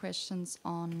other questions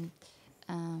on,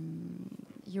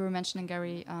 you were mentioning,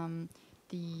 Garry,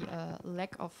 the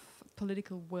lack of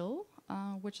political will,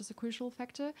 which is a crucial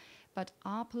factor, but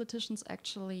are politicians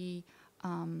actually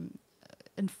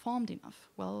informed enough?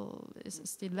 Well,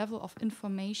 is the level of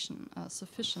information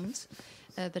sufficient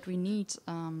that we need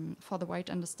for the right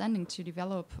understanding to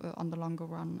develop on the longer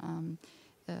run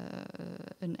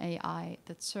an AI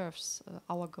that serves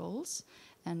our goals?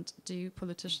 And do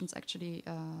politicians actually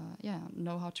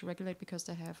know how to regulate because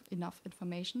they have enough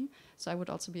information? So I would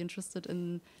also be interested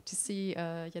in to see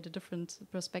the different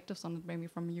perspectives on it, maybe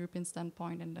from a European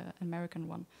standpoint and an American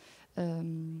one.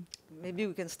 Maybe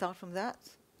we can start from that.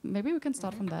 Maybe we can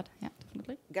start from that. Yeah,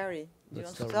 definitely. Gary, do you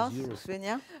want to start?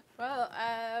 Svenja? Well,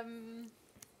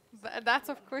 that's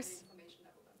of course.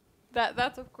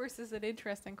 That of course is an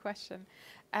interesting question,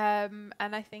 and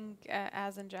I think,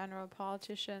 as in general,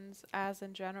 politicians, as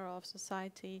in general of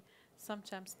society,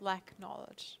 sometimes lack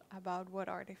knowledge about what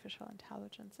artificial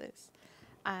intelligence is.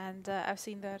 And I've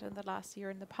seen that in the last year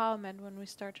in the Parliament when we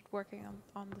started working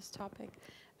on this topic.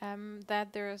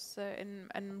 That there's,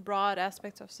 in broad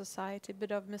aspects of society, a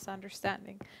bit of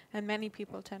misunderstanding. And many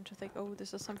people tend to think, oh,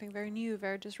 this is something very new,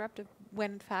 very disruptive,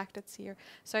 when in fact it's here.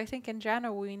 So I think in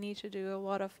general we need to do a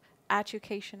lot of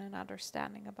education and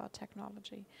understanding about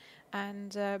technology.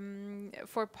 And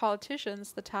for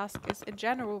politicians, the task is, in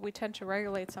general, we tend to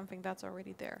regulate something that's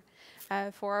already there.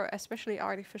 For especially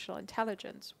artificial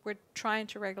intelligence, we're trying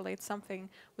to regulate something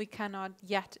we cannot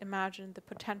yet imagine the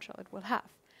potential it will have.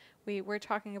 We're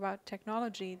talking about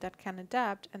technology that can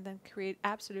adapt and then create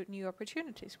absolute new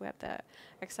opportunities. We have the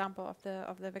example of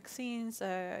the vaccines.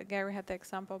 Garry had the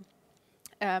example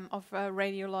of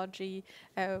radiology,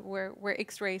 where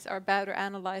X-rays are better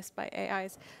analyzed by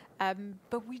AIs.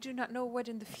 But we do not know what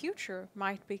in the future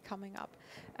might be coming up.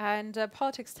 And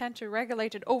politics tend to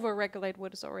regulate and over-regulate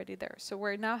what is already there. So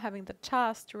we're now having the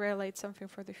task to regulate something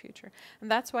for the future.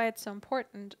 And that's why it's so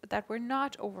important that we're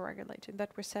not over-regulating,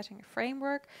 that we're setting a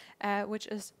framework which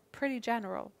is pretty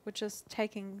general, which is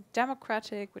taking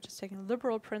democratic, which is taking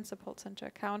liberal principles into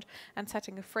account and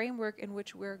setting a framework in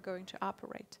which we're going to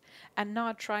operate, and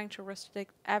not trying to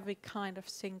restrict every kind of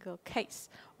single case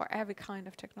or every kind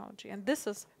of technology. And this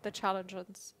is the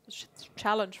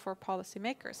challenge for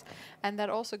policymakers. And that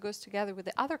also goes together with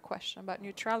the other question about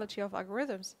neutrality of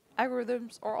algorithms.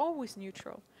 Algorithms are always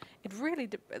neutral.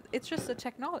 It's just a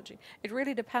technology. It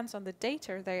really depends on the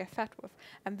data they are fed with.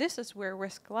 And this is where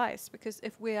risk lies, because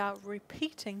if we are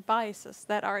repeating biases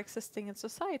that are existing in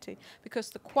society, because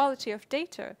the quality of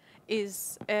data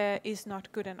is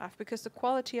not good enough, because the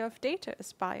quality of data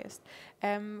is biased.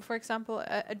 For example,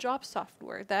 a job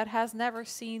software that has never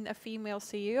seen a female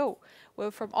CEO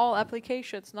will from all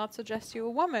applications not suggest you a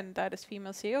woman that is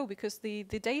female CEO, because the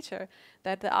data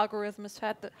that the algorithm has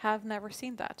fed have never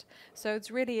seen that. So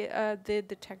it's really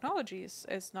the technology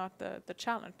is not the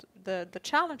challenge. The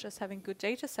challenge is having good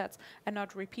data sets and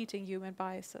not repeating human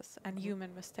biases and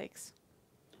human mistakes.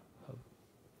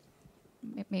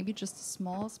 Maybe just a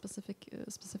small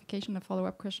specification, a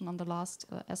follow-up question on the last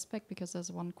aspect, because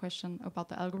there's one question about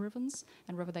the algorithms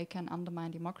and whether they can undermine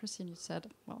democracy. And you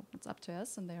said, well, it's up to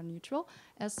us and they are neutral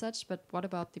as such. But what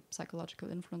about the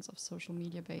psychological influence of social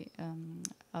media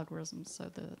algorithms? So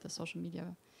the social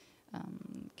media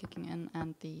kicking in,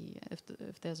 and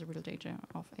if there's a real danger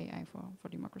of AI for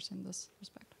democracy in this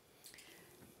respect.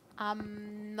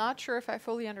 I'm not sure if I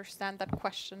fully understand that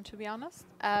question, to be honest,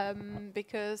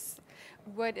 because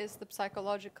what is the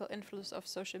psychological influence of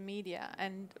social media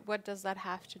and what does that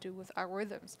have to do with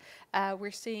algorithms?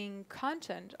 We're seeing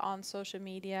content on social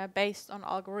media based on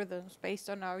algorithms,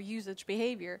 based on our usage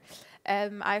behavior.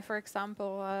 For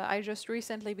example, I just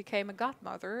recently became a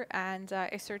godmother, and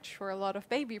I searched for a lot of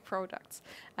baby products,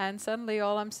 and suddenly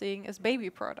all I'm seeing is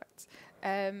baby products.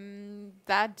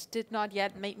 That did not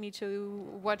yet make me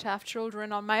to want to have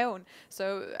children on my own.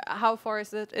 So how far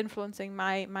is it influencing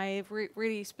my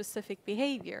really specific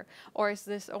behavior? Or is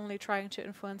this only trying to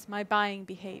influence my buying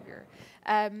behavior?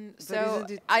 So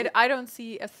I don't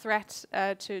see a threat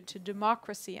to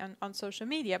democracy on social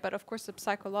media, but of course the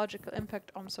psychological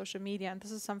impact on social media, and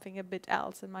this is something a bit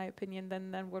else in my opinion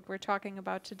than what we're talking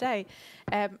about today,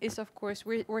 is of course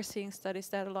we're seeing studies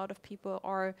that a lot of people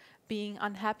are being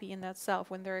unhappy in that self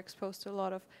when they're exposed to a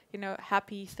lot of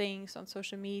happy things on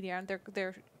social media, and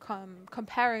they're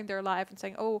comparing their life and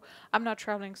saying, oh, I'm not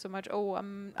traveling so much, oh,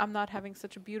 I'm not having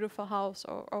such a beautiful house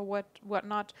or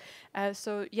whatnot.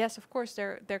 So yes, of course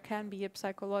there can be a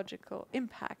psychological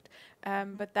impact,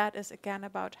 but that is again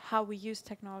about how we use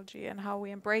technology and how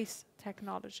we embrace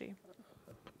technology.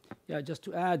 Yeah, just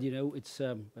to add, it's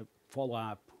a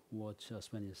follow-up what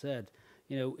Svenja said.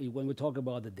 When we talk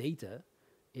about the data,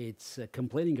 it's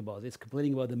complaining about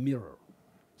the mirror.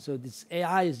 So this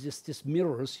AI is just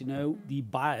mirrors, the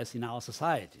bias in our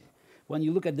society. When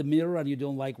you look at the mirror and you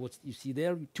don't like what you see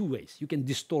there, two ways. You can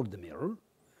distort the mirror.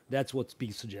 That's what's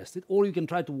being suggested. Or you can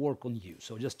try to work on you,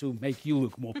 so just to make you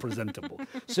look more presentable.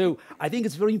 So I think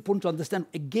it's very important to understand,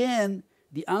 again,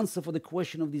 the answer for the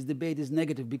question of this debate is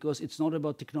negative, because it's not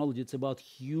about technology, it's about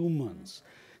humans.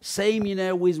 Same,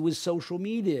 with social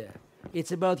media.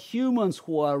 It's about humans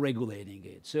who are regulating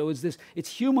it. So it's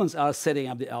humans are setting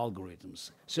up the algorithms.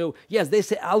 So yes, they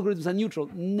say algorithms are neutral.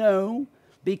 No,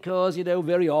 because,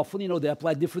 very often, they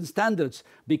apply different standards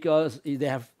because they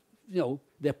have,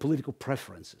 their political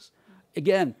preferences.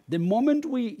 Again, the moment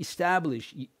we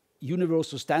establish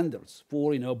universal standards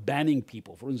for, banning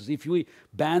people, for instance, if we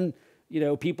ban,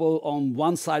 people on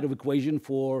one side of the equation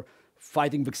for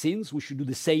fighting vaccines, we should do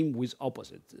the same with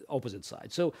opposite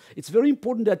side. So it's very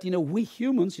important that we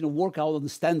humans work out on the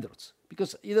standards,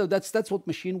 because that's what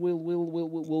machine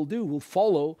will do. Will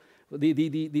follow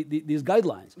these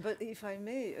guidelines. But if I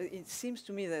may, it seems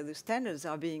to me that the standards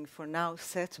are being, for now,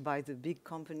 set by the big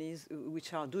companies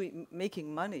which are making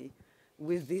money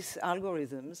with these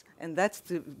algorithms, and that's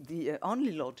the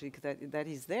only logic that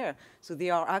is there. So they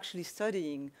are actually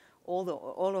studying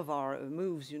all of our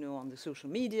moves, on the social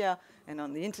media and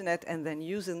on the internet, and then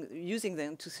using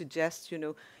them to suggest,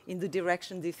 in the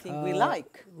direction they think we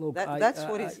like. Look, that's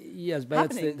what is yes, but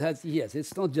happening. Yes,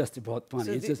 it's not just about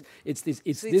money. So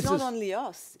it's not only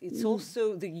us; it's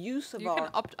also the use of You can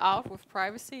opt out with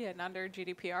privacy and under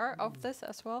GDPR of this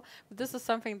as well. But this is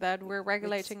something that we're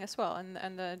regulating as well,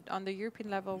 and on the European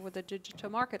level with the Digital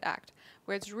Market Act,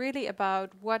 where it's really about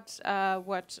what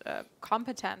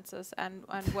competences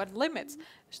and what limits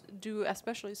do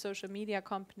especially social media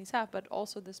companies have, but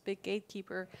also this big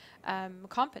gatekeeper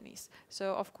companies.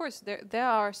 So of course there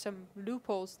are some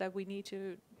loopholes that we need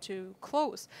to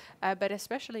close, but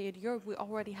especially in Europe we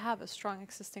already have a strong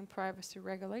existing privacy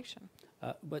regulation.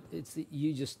 But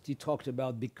you talked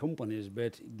about big companies,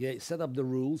 but they set up the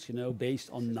rules, based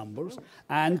on numbers,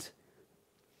 and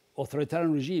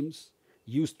authoritarian regimes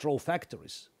use troll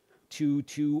factories to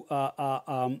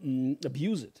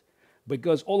abuse it.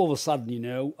 Because all of a sudden,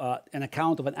 an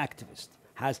account of an activist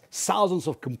has thousands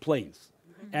of complaints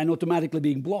and automatically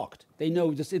being blocked. They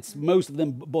know it's most of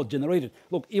them bot generated.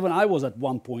 Look, even I was at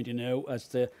one point,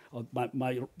 as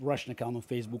my Russian account on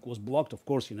Facebook was blocked. Of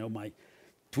course, my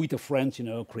Twitter friends,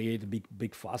 created a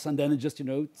big fuss, and then it just,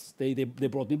 they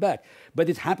brought me back. But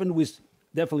it happened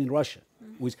definitely in Russia,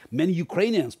 with many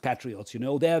Ukrainian patriots.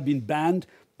 They have been banned,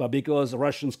 but because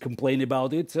Russians complain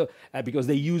about it, because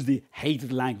they use the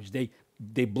hated language,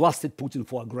 they blasted Putin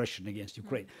for aggression against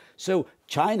Ukraine. So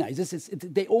China,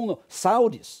 they all know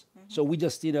Saudis. So we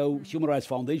just, Human Rights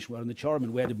Foundation, we're in the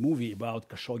Charmin, we had a movie about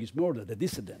Khashoggi's murder, the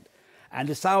dissident. And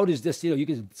the Saudis just,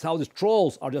 Saudis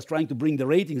trolls are just trying to bring the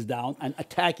ratings down and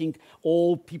attacking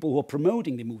all people who are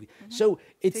promoting the movie. So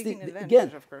it's taking advantage,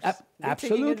 again, of course.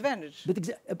 absolutely. Taking advantage. But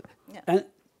and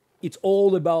it's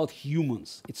all about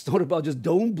humans. It's not about just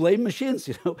don't blame machines.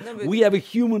 No, we have a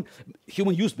human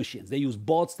use machines. They use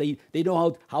bots. They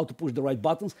know how to push the right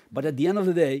buttons. But at the end of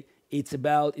the day, it's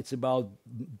about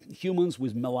humans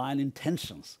with malign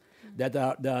intentions that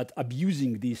are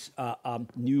abusing these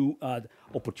new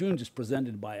opportunities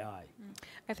presented by AI.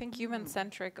 I think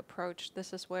human-centric approach,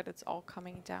 this is what it's all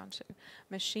coming down to.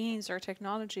 Machines or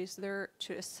technologies, they're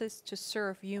to assist, to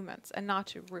serve humans and not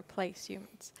to replace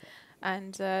humans.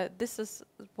 And this is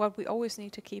what we always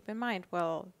need to keep in mind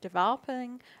while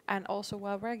developing and also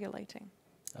while regulating.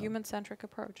 Human-centric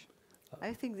approach.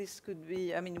 I think this could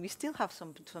be. We still have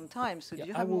some time. So do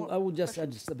you I have more? I will just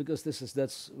add, because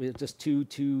just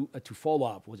to follow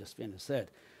up what Svenja said.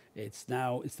 It's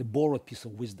the borrowed piece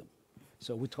of wisdom.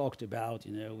 So we talked about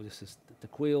this is the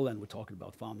quill, and we're talking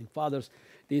about founding fathers.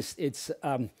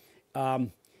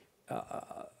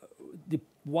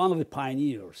 One of the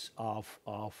pioneers of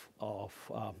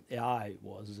AI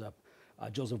was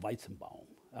Joseph Weizenbaum,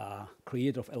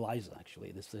 creator of ELIZA. Actually,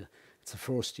 it's the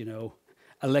first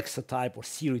Alexa type or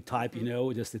Siri type.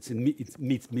 It's in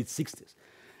mid 60s,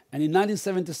 and in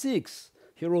 1976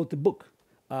 he wrote a book,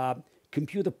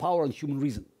 Computer Power and Human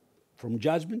Reason, from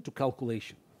Judgment to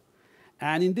Calculation.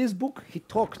 And in this book he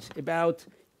talked about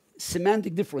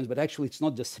semantic difference, but actually it's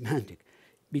not just semantic,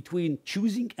 between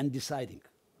choosing and deciding.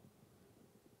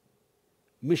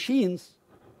 Machines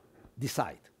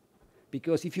decide,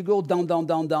 because if you go down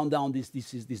this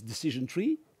decision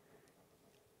tree,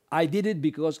 I did it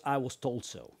because I was told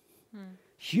so.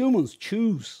 Humans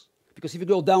choose, because if you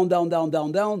go down,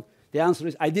 the answer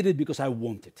is I did it because I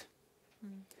want it.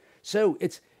 So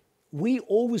we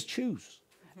always choose,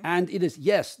 and it is,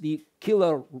 yes, the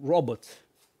killer robot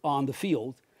on the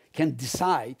field can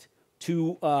decide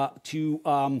to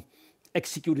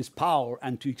execute his power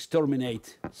and to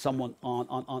exterminate someone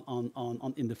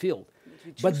in the field,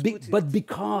 but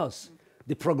because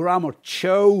the programmer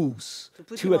chose to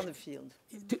put him on the field,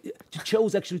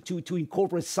 chose actually to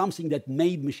incorporate something that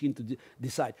made machine to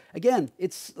decide. Again,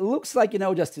 it looks like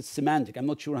just it's semantic. I'm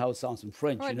not sure how it sounds in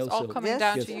French. It's all coming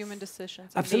down to human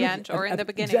decisions in the end or in the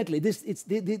beginning. Exactly.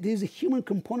 There's a human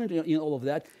component in all of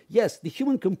that. Yes, the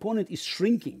human component is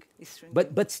shrinking.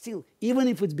 But still, even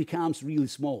if it becomes really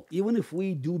small, even if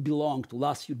we do belong to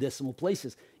last few decimal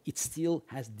places, it still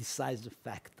has decisive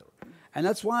factor. And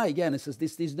that's why, again,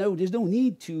 there's no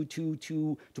need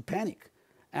to panic.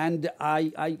 And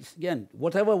again,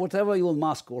 whatever Elon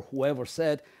Musk or whoever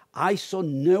said, I saw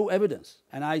no evidence,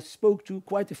 and I spoke to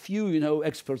quite a few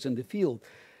experts in the field,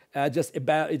 just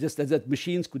that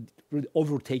machines could really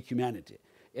overtake humanity.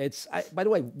 By the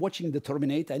way, watching the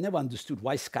Terminator, I never understood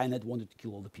why Skynet wanted to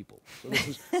kill all the people. So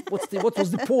this was, what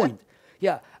was the point?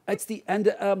 Yeah,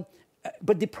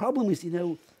 but the problem is,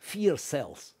 fear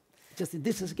sells. Just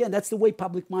this is again, that's the way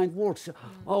public mind works.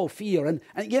 Oh, fear, and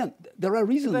again, there are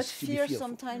reasons. But to be fear fearful.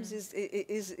 sometimes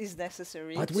is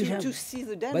necessary But to see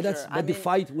the danger. But the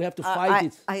fight, we have to fight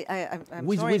it I'm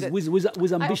with sorry, but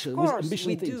with ambition. of course, with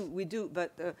ambition we do.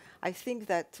 But I think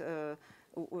that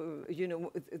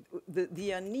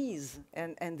the unease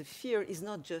and the fear is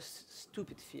not just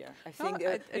stupid fear. I think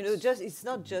it's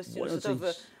not just sort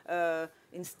of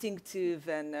instinctive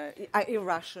and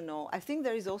irrational. I think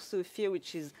there is also a fear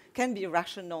which can be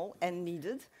rational and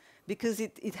needed, because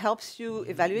it helps you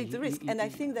evaluate the risk. And I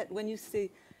think that when you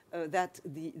say that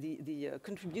the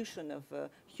contribution of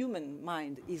human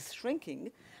mind is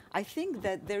shrinking, I think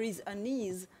that there is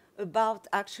unease about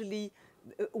actually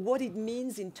what it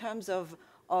means in terms of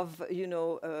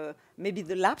maybe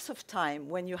the lapse of time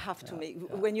when you have to make,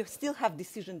 when you still have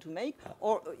decision to make,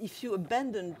 or if you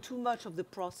abandon too much of the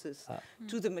process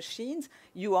to the machines,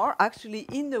 you are actually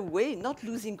in a way not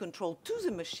losing control to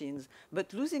the machines,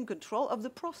 but losing control of the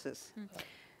process.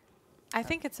 I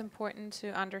think it's important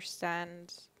to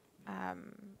understand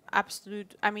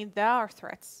there are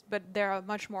threats, but there are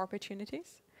much more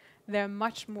opportunities. There are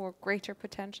much more greater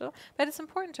potential. But it's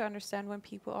important to understand when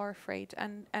people are afraid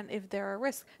and if there are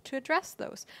risks, to address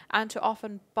those and to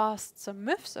often bust some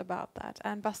myths about that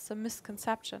and bust some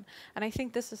misconception. And I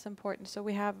think this is important. So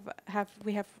we have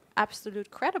absolute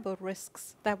credible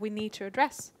risks that we need to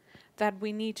address, that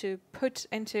we need to put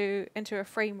into a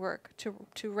framework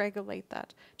to regulate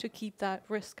that, to keep that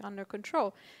risk under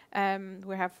control.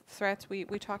 We have threats,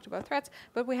 we talked about threats,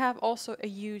 but we have also a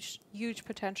huge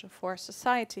potential for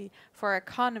society, for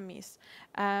economies,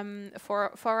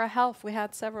 for our health. We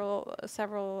had several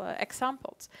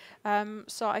examples.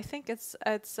 So I think it's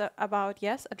about,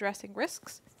 yes, addressing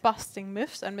risks, busting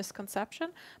myths and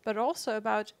misconception, but also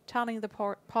about telling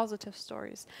the positive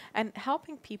stories and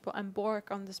helping people embark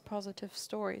on these positive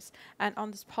stories and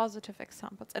on these positive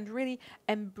examples, and really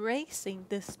embracing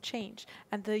this change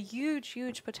and the huge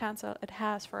potential it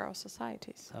has for our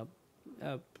societies.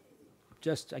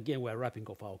 Just again, we're wrapping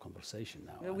up our conversation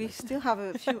now. We still have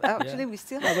a few. Actually, we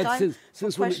still have time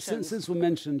for questions. Since we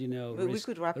mentioned, risk, we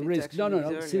could wrap it. Risk.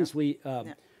 No. Since we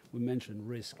mentioned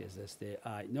risk,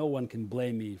 no one can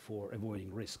blame me for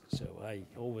avoiding risk. So I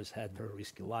always had a very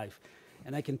risky life,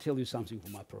 and I can tell you something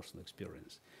from my personal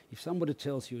experience. If somebody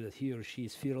tells you that he or she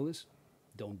is fearless,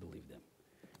 don't believe them.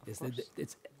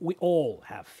 We all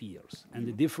have fears, and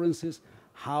the difference is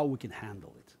how we can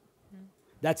handle it.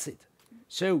 That's it.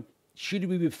 So should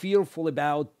we be fearful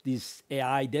about this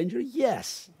AI danger?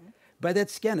 Yes. But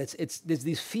that's, again,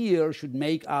 this fear should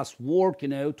make us work,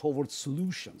 towards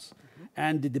solutions.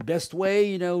 And the best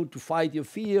way, to fight your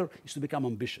fear is to become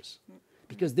ambitious.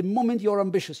 Because the moment you're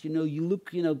ambitious, you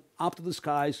look, up to the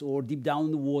skies or deep down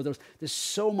in the waters. There's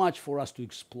so much for us to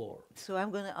explore. So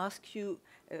I'm going to ask you,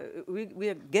 we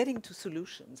are getting to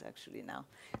solutions actually now.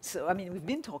 So I mean, we've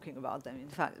been talking about them, in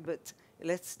fact, but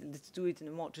let's do it in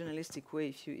a more journalistic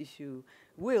way, if you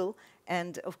will.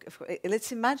 And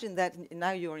let's imagine that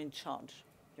now you're in charge.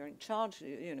 You're in charge,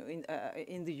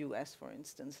 in the U.S., for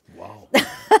instance. Wow!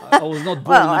 I was not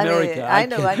born in America. I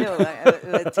know.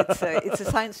 But it's a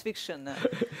science fiction,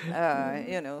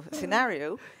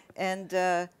 scenario. And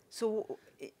so,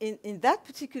 in that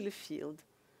particular field,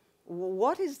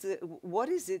 what is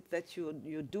it that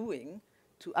you're doing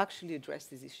to actually address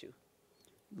this issue?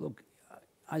 Look,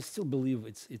 I still believe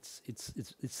it's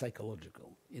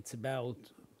psychological. It's about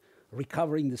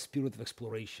recovering the spirit of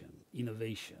exploration,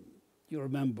 innovation. You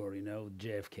remember,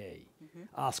 JFK.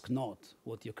 Ask not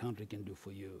what your country can do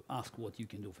for you. Ask what you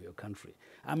can do for your country.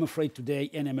 I'm afraid today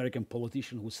any American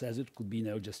politician who says it could be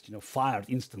fired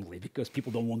instantly, because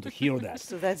people don't want to hear that.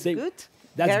 So that's good,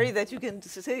 Garry, that you can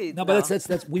say it. No, but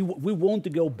that's we want to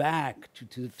go back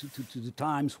to the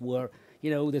times where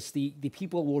the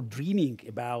people were dreaming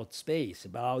about space,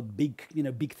 about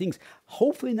big things.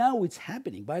 Hopefully now it's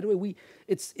happening. By the way,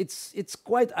 it's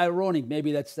quite ironic.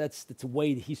 Maybe that's the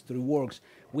way history works.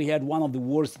 We had one of the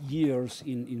worst years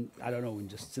in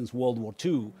just since World War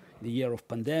II, the year of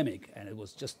pandemic, and it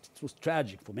was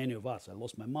tragic for many of us. I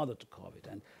lost my mother to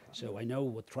COVID, and so I know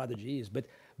what tragedy is. But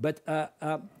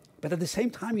at the same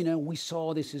time, we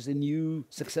saw this as a new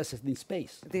success in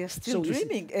space. They are still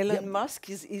dreaming. Elon Musk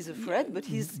is afraid, but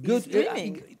he's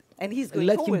dreaming. And he's going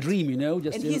forward. Let him dream,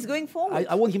 and he's going forward.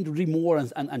 I want him to dream more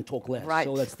and talk less. Right.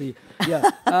 So that's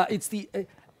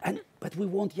but we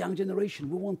want young generation.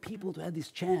 We want people to have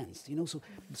this chance,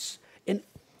 and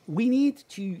we need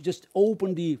to just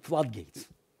open the floodgates.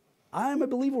 I'm a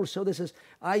believer. So this is,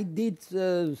 I did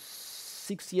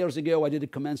 6 years ago, I did a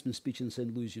commencement speech in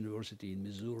St. Louis University in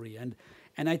Missouri,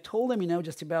 and I told them,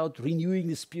 just about renewing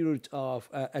the spirit of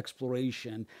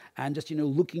exploration and just,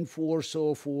 looking for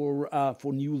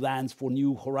new lands, for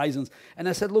new horizons. And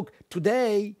I said, look,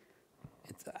 today,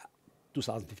 it's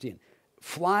 2015,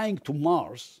 flying to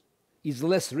Mars is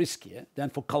less risky than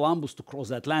for Columbus to cross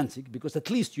the Atlantic, because at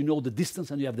least you know the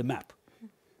distance and you have the map.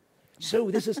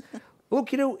 So this is,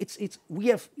 look,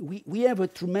 we have a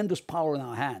tremendous power in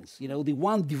our hands. The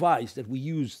one device that we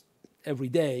use every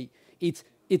day, it's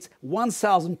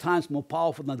 1,000 times more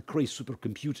powerful than the crazy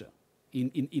supercomputer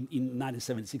in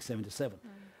 1976, 77.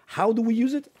 How do we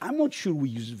use it? I'm not sure we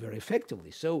use it very effectively.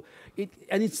 So,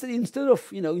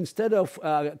 instead of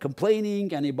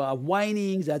complaining and about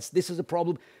whining that this is a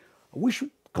problem, we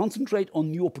should concentrate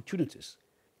on new opportunities.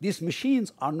 These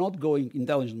machines are not going,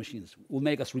 intelligent machines will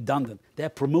make us redundant. They're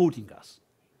promoting us.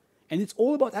 And it's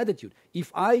all about attitude.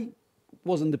 If I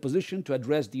was in the position to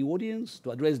address the audience,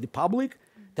 to address the public,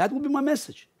 that would be my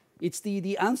message. It's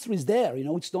the answer is there.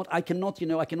 It's not, I cannot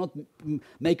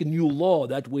make a new law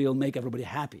that will make everybody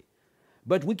happy.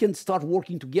 But we can start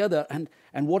working together, and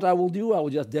what I will do, I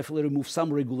will just definitely remove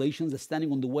some regulations that's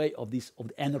standing on the way of the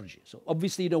energy. So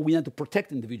obviously, we have to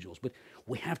protect individuals, but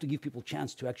we have to give people a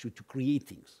chance to actually to create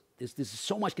things. This is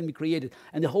so much can be created,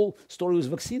 and the whole story with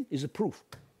vaccine is a proof.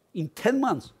 In 10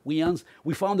 months, we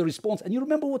found a response. And you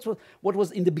remember what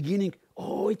was in the beginning?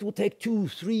 Oh, it will take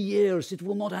 2-3 years. It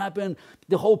will not happen.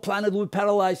 The whole planet will be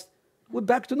paralyzed. We're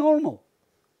back to normal.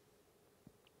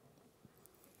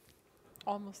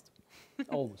 Almost.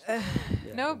 Almost.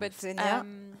 No, but Svenja?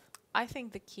 I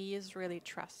think the key is really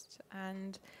trust.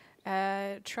 And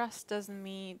trust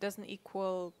doesn't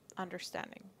equal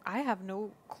understanding. I have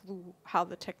no clue how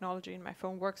the technology in my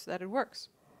phone works, that it works.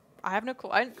 I have no clue.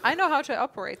 I know how to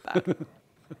operate that.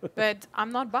 But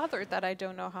I'm not bothered that I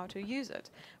don't know how to use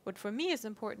it. What for me is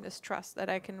important is trust, that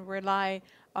I can rely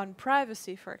on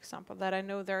privacy, for example, that I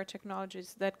know there are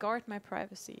technologies that guard my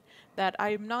privacy, that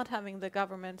I'm not having the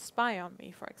government spy on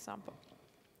me, for example.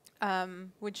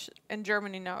 Which in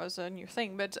Germany now is a new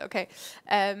thing, but okay.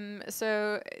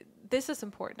 So this is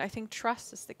important. I think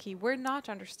trust is the key. We're not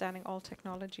understanding all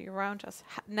technology around us,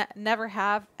 never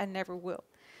have and never will.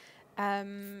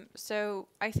 So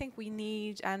I think we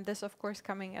need, and this of course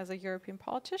coming as a European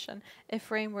politician, a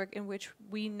framework in which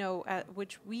we know,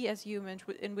 which we as humans,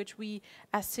 in which we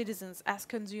as citizens, as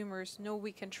consumers know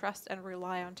we can trust and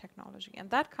rely on technology. And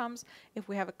that comes if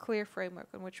we have a clear framework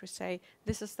in which we say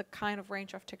this is the kind of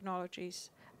range of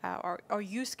technologies or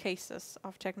use cases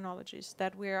of technologies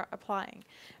that we're applying,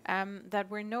 that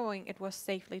we're knowing it was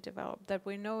safely developed, that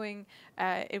we're knowing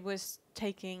it was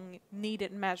taking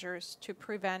needed measures to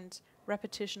prevent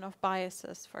repetition of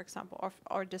biases, for example,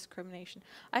 or discrimination.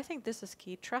 I think this is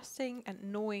key, trusting and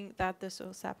knowing that this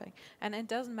is happening. And it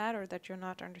doesn't matter that you're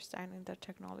not understanding the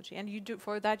technology. And you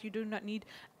do not need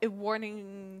a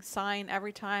warning sign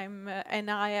every time an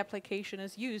AI application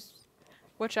is used.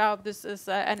 Watch out, this is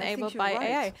enabled by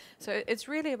AI. So it's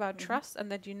really about trust,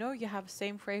 and that you have the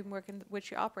same framework in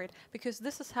which you operate, because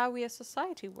this is how we as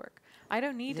society work. I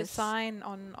don't need a sign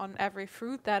on every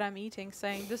fruit that I'm eating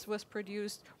saying this was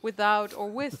produced without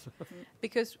or with,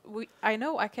 because I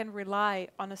know I can rely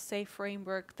on a safe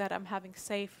framework that I'm having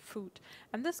safe food.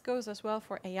 And this goes as well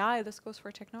for AI, this goes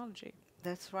for technology.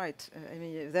 That's right.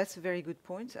 That's a very good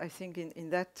point. I think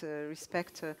in that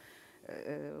respect,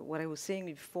 what I was saying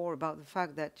before about the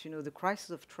fact that the crisis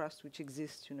of trust which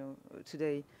exists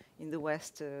today in the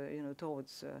West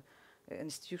towards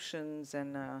institutions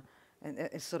and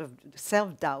sort of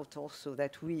self-doubt also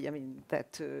that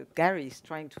Garry is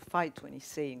trying to fight when he's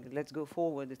saying let's go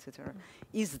forward, etc.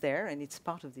 is there, and it's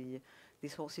part of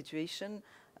this whole situation.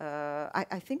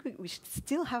 I think we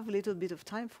still have a little bit of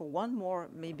time for one more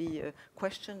maybe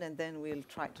question, and then we'll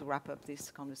try to wrap up this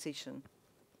conversation.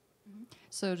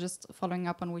 So just following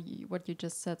up on what you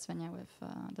just said, Svenja, with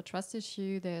the trust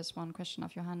issue, there's one question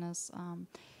of Johannes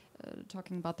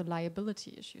talking about the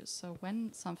liability issues. So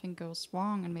when something goes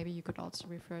wrong, and maybe you could also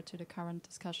refer to the current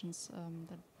discussions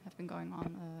that have been going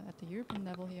on at the European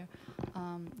level here,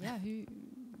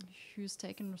 who's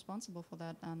taken responsible for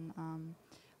that, and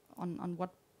on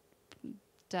what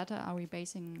data are we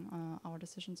basing our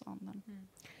decisions on then?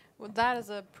 Well, that is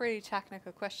a pretty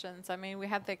technical question. I mean, we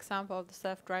had the example of the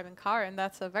self-driving car, and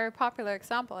that's a very popular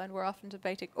example, and we're often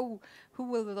debating, who who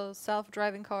will the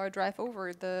self-driving car drive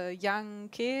over, the young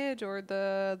kid or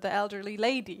the elderly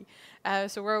lady?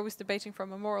 So we're always debating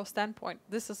from a moral standpoint.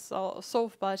 This is all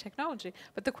solved by technology,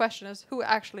 but the question is who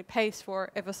actually pays for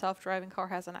if a self-driving car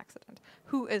has an accident?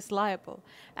 Who is liable?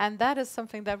 And that is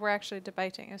something that we're actually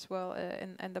debating as well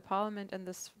in the parliament and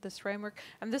this framework.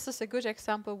 And this is a good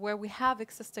example where we have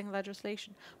existing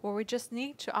legislation, where we just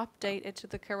need to update it to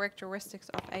the characteristics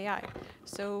of AI.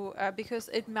 So because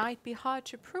it might be hard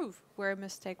to prove where a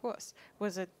mistake was.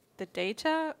 Was it the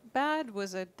data bad?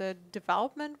 Was it the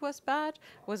development was bad?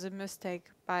 Was it a mistake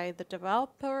by the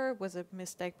developer? Was it a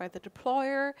mistake by the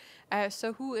deployer?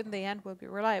 So who in the end will be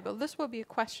reliable? This will be a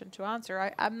question to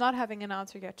answer. I'm not having an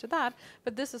answer yet to that,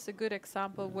 but this is a good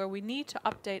example where we need to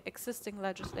update existing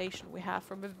legislation we have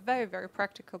from a very, very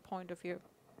practical point of view.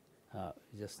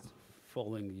 Just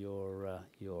following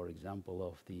your example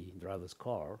of the driverless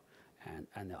car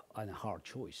and a hard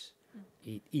choice.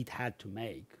 It had to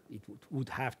make, it would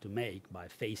have to make by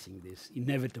facing this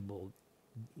inevitable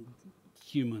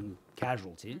human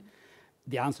casualty.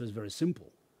 The answer is very simple.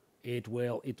 It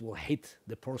will hit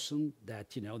the person that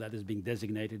that is being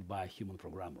designated by a human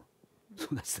programmer.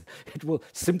 So it will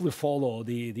simply follow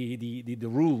the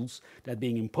rules that are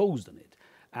being imposed on it.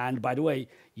 And by the way,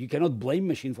 you cannot blame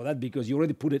machine for that because you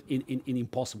already put it in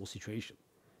impossible situation.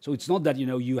 So it's not that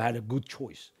you had a good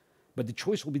choice, but the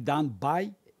choice will be done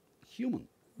by human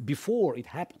before it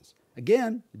happens.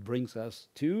 Again, it brings us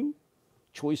to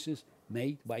choices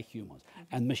made by humans,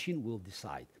 and machine will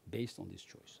decide based on this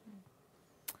choice.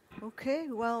 Okay,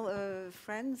 well,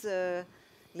 friends,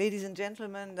 ladies and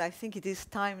gentlemen, I think it is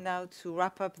time now to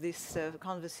wrap up this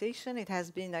conversation. It has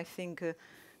been, I think,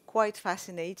 quite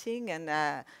fascinating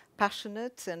and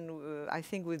passionate, and I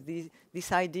think with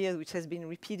this idea which has been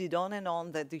repeated on and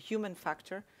on, that the human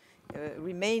factor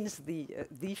remains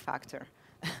the factor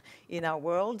in our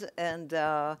world. And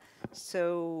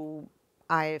so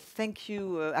I thank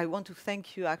you. I want to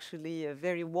thank you actually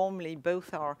very warmly,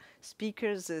 both our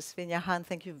speakers. Svenja Hahn,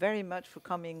 thank you very much for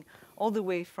coming all the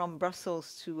way from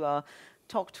Brussels to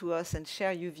talk to us and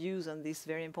share your views on this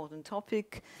very important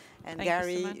topic. And thank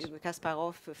Garry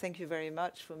Kasparov, thank you very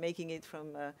much for making it from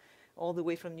all the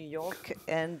way from New York.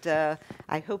 And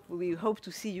we hope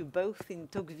to see you both in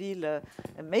Tocqueville,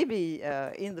 maybe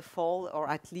in the fall, or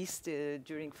at least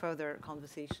during further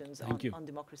conversations on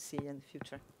democracy and the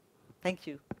future. Thank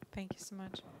you. Thank you so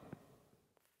much.